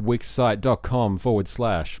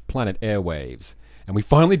planetairwaves.wixsite.com/Planet Airwaves. And we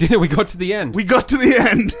finally did it. We got to the end. We got to the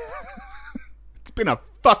end. It's been a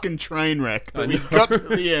fucking train wreck, but we got to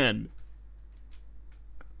the end.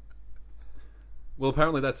 Well,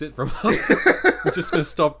 apparently that's it from us. We're just going to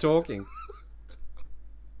stop talking.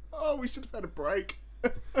 Oh, we should have had a break.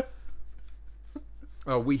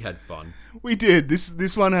 Oh, we had fun. We did.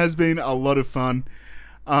 This one has been a lot of fun.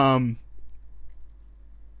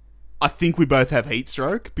 I think we both have heat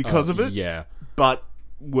stroke because of it. Yeah. But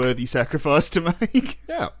worthy sacrifice to make.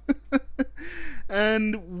 Yeah.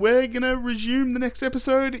 And we're going to resume the next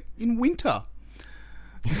episode in winter.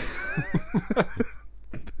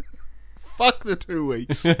 Fuck the 2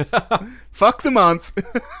 weeks. Fuck the month.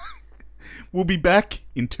 We'll be back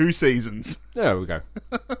in 2 seasons. There we go.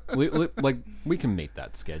 We can meet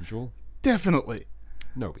that schedule. Definitely.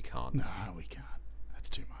 No, we can't. No, we can't. That's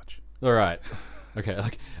too much. All right. Okay,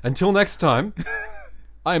 until next time,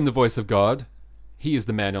 I am the voice of God. He is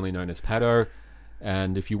the man only known as Paddo.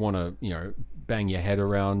 And if you want to, bang your head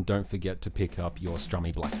around, don't forget to pick up your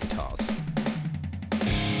strummy black guitars.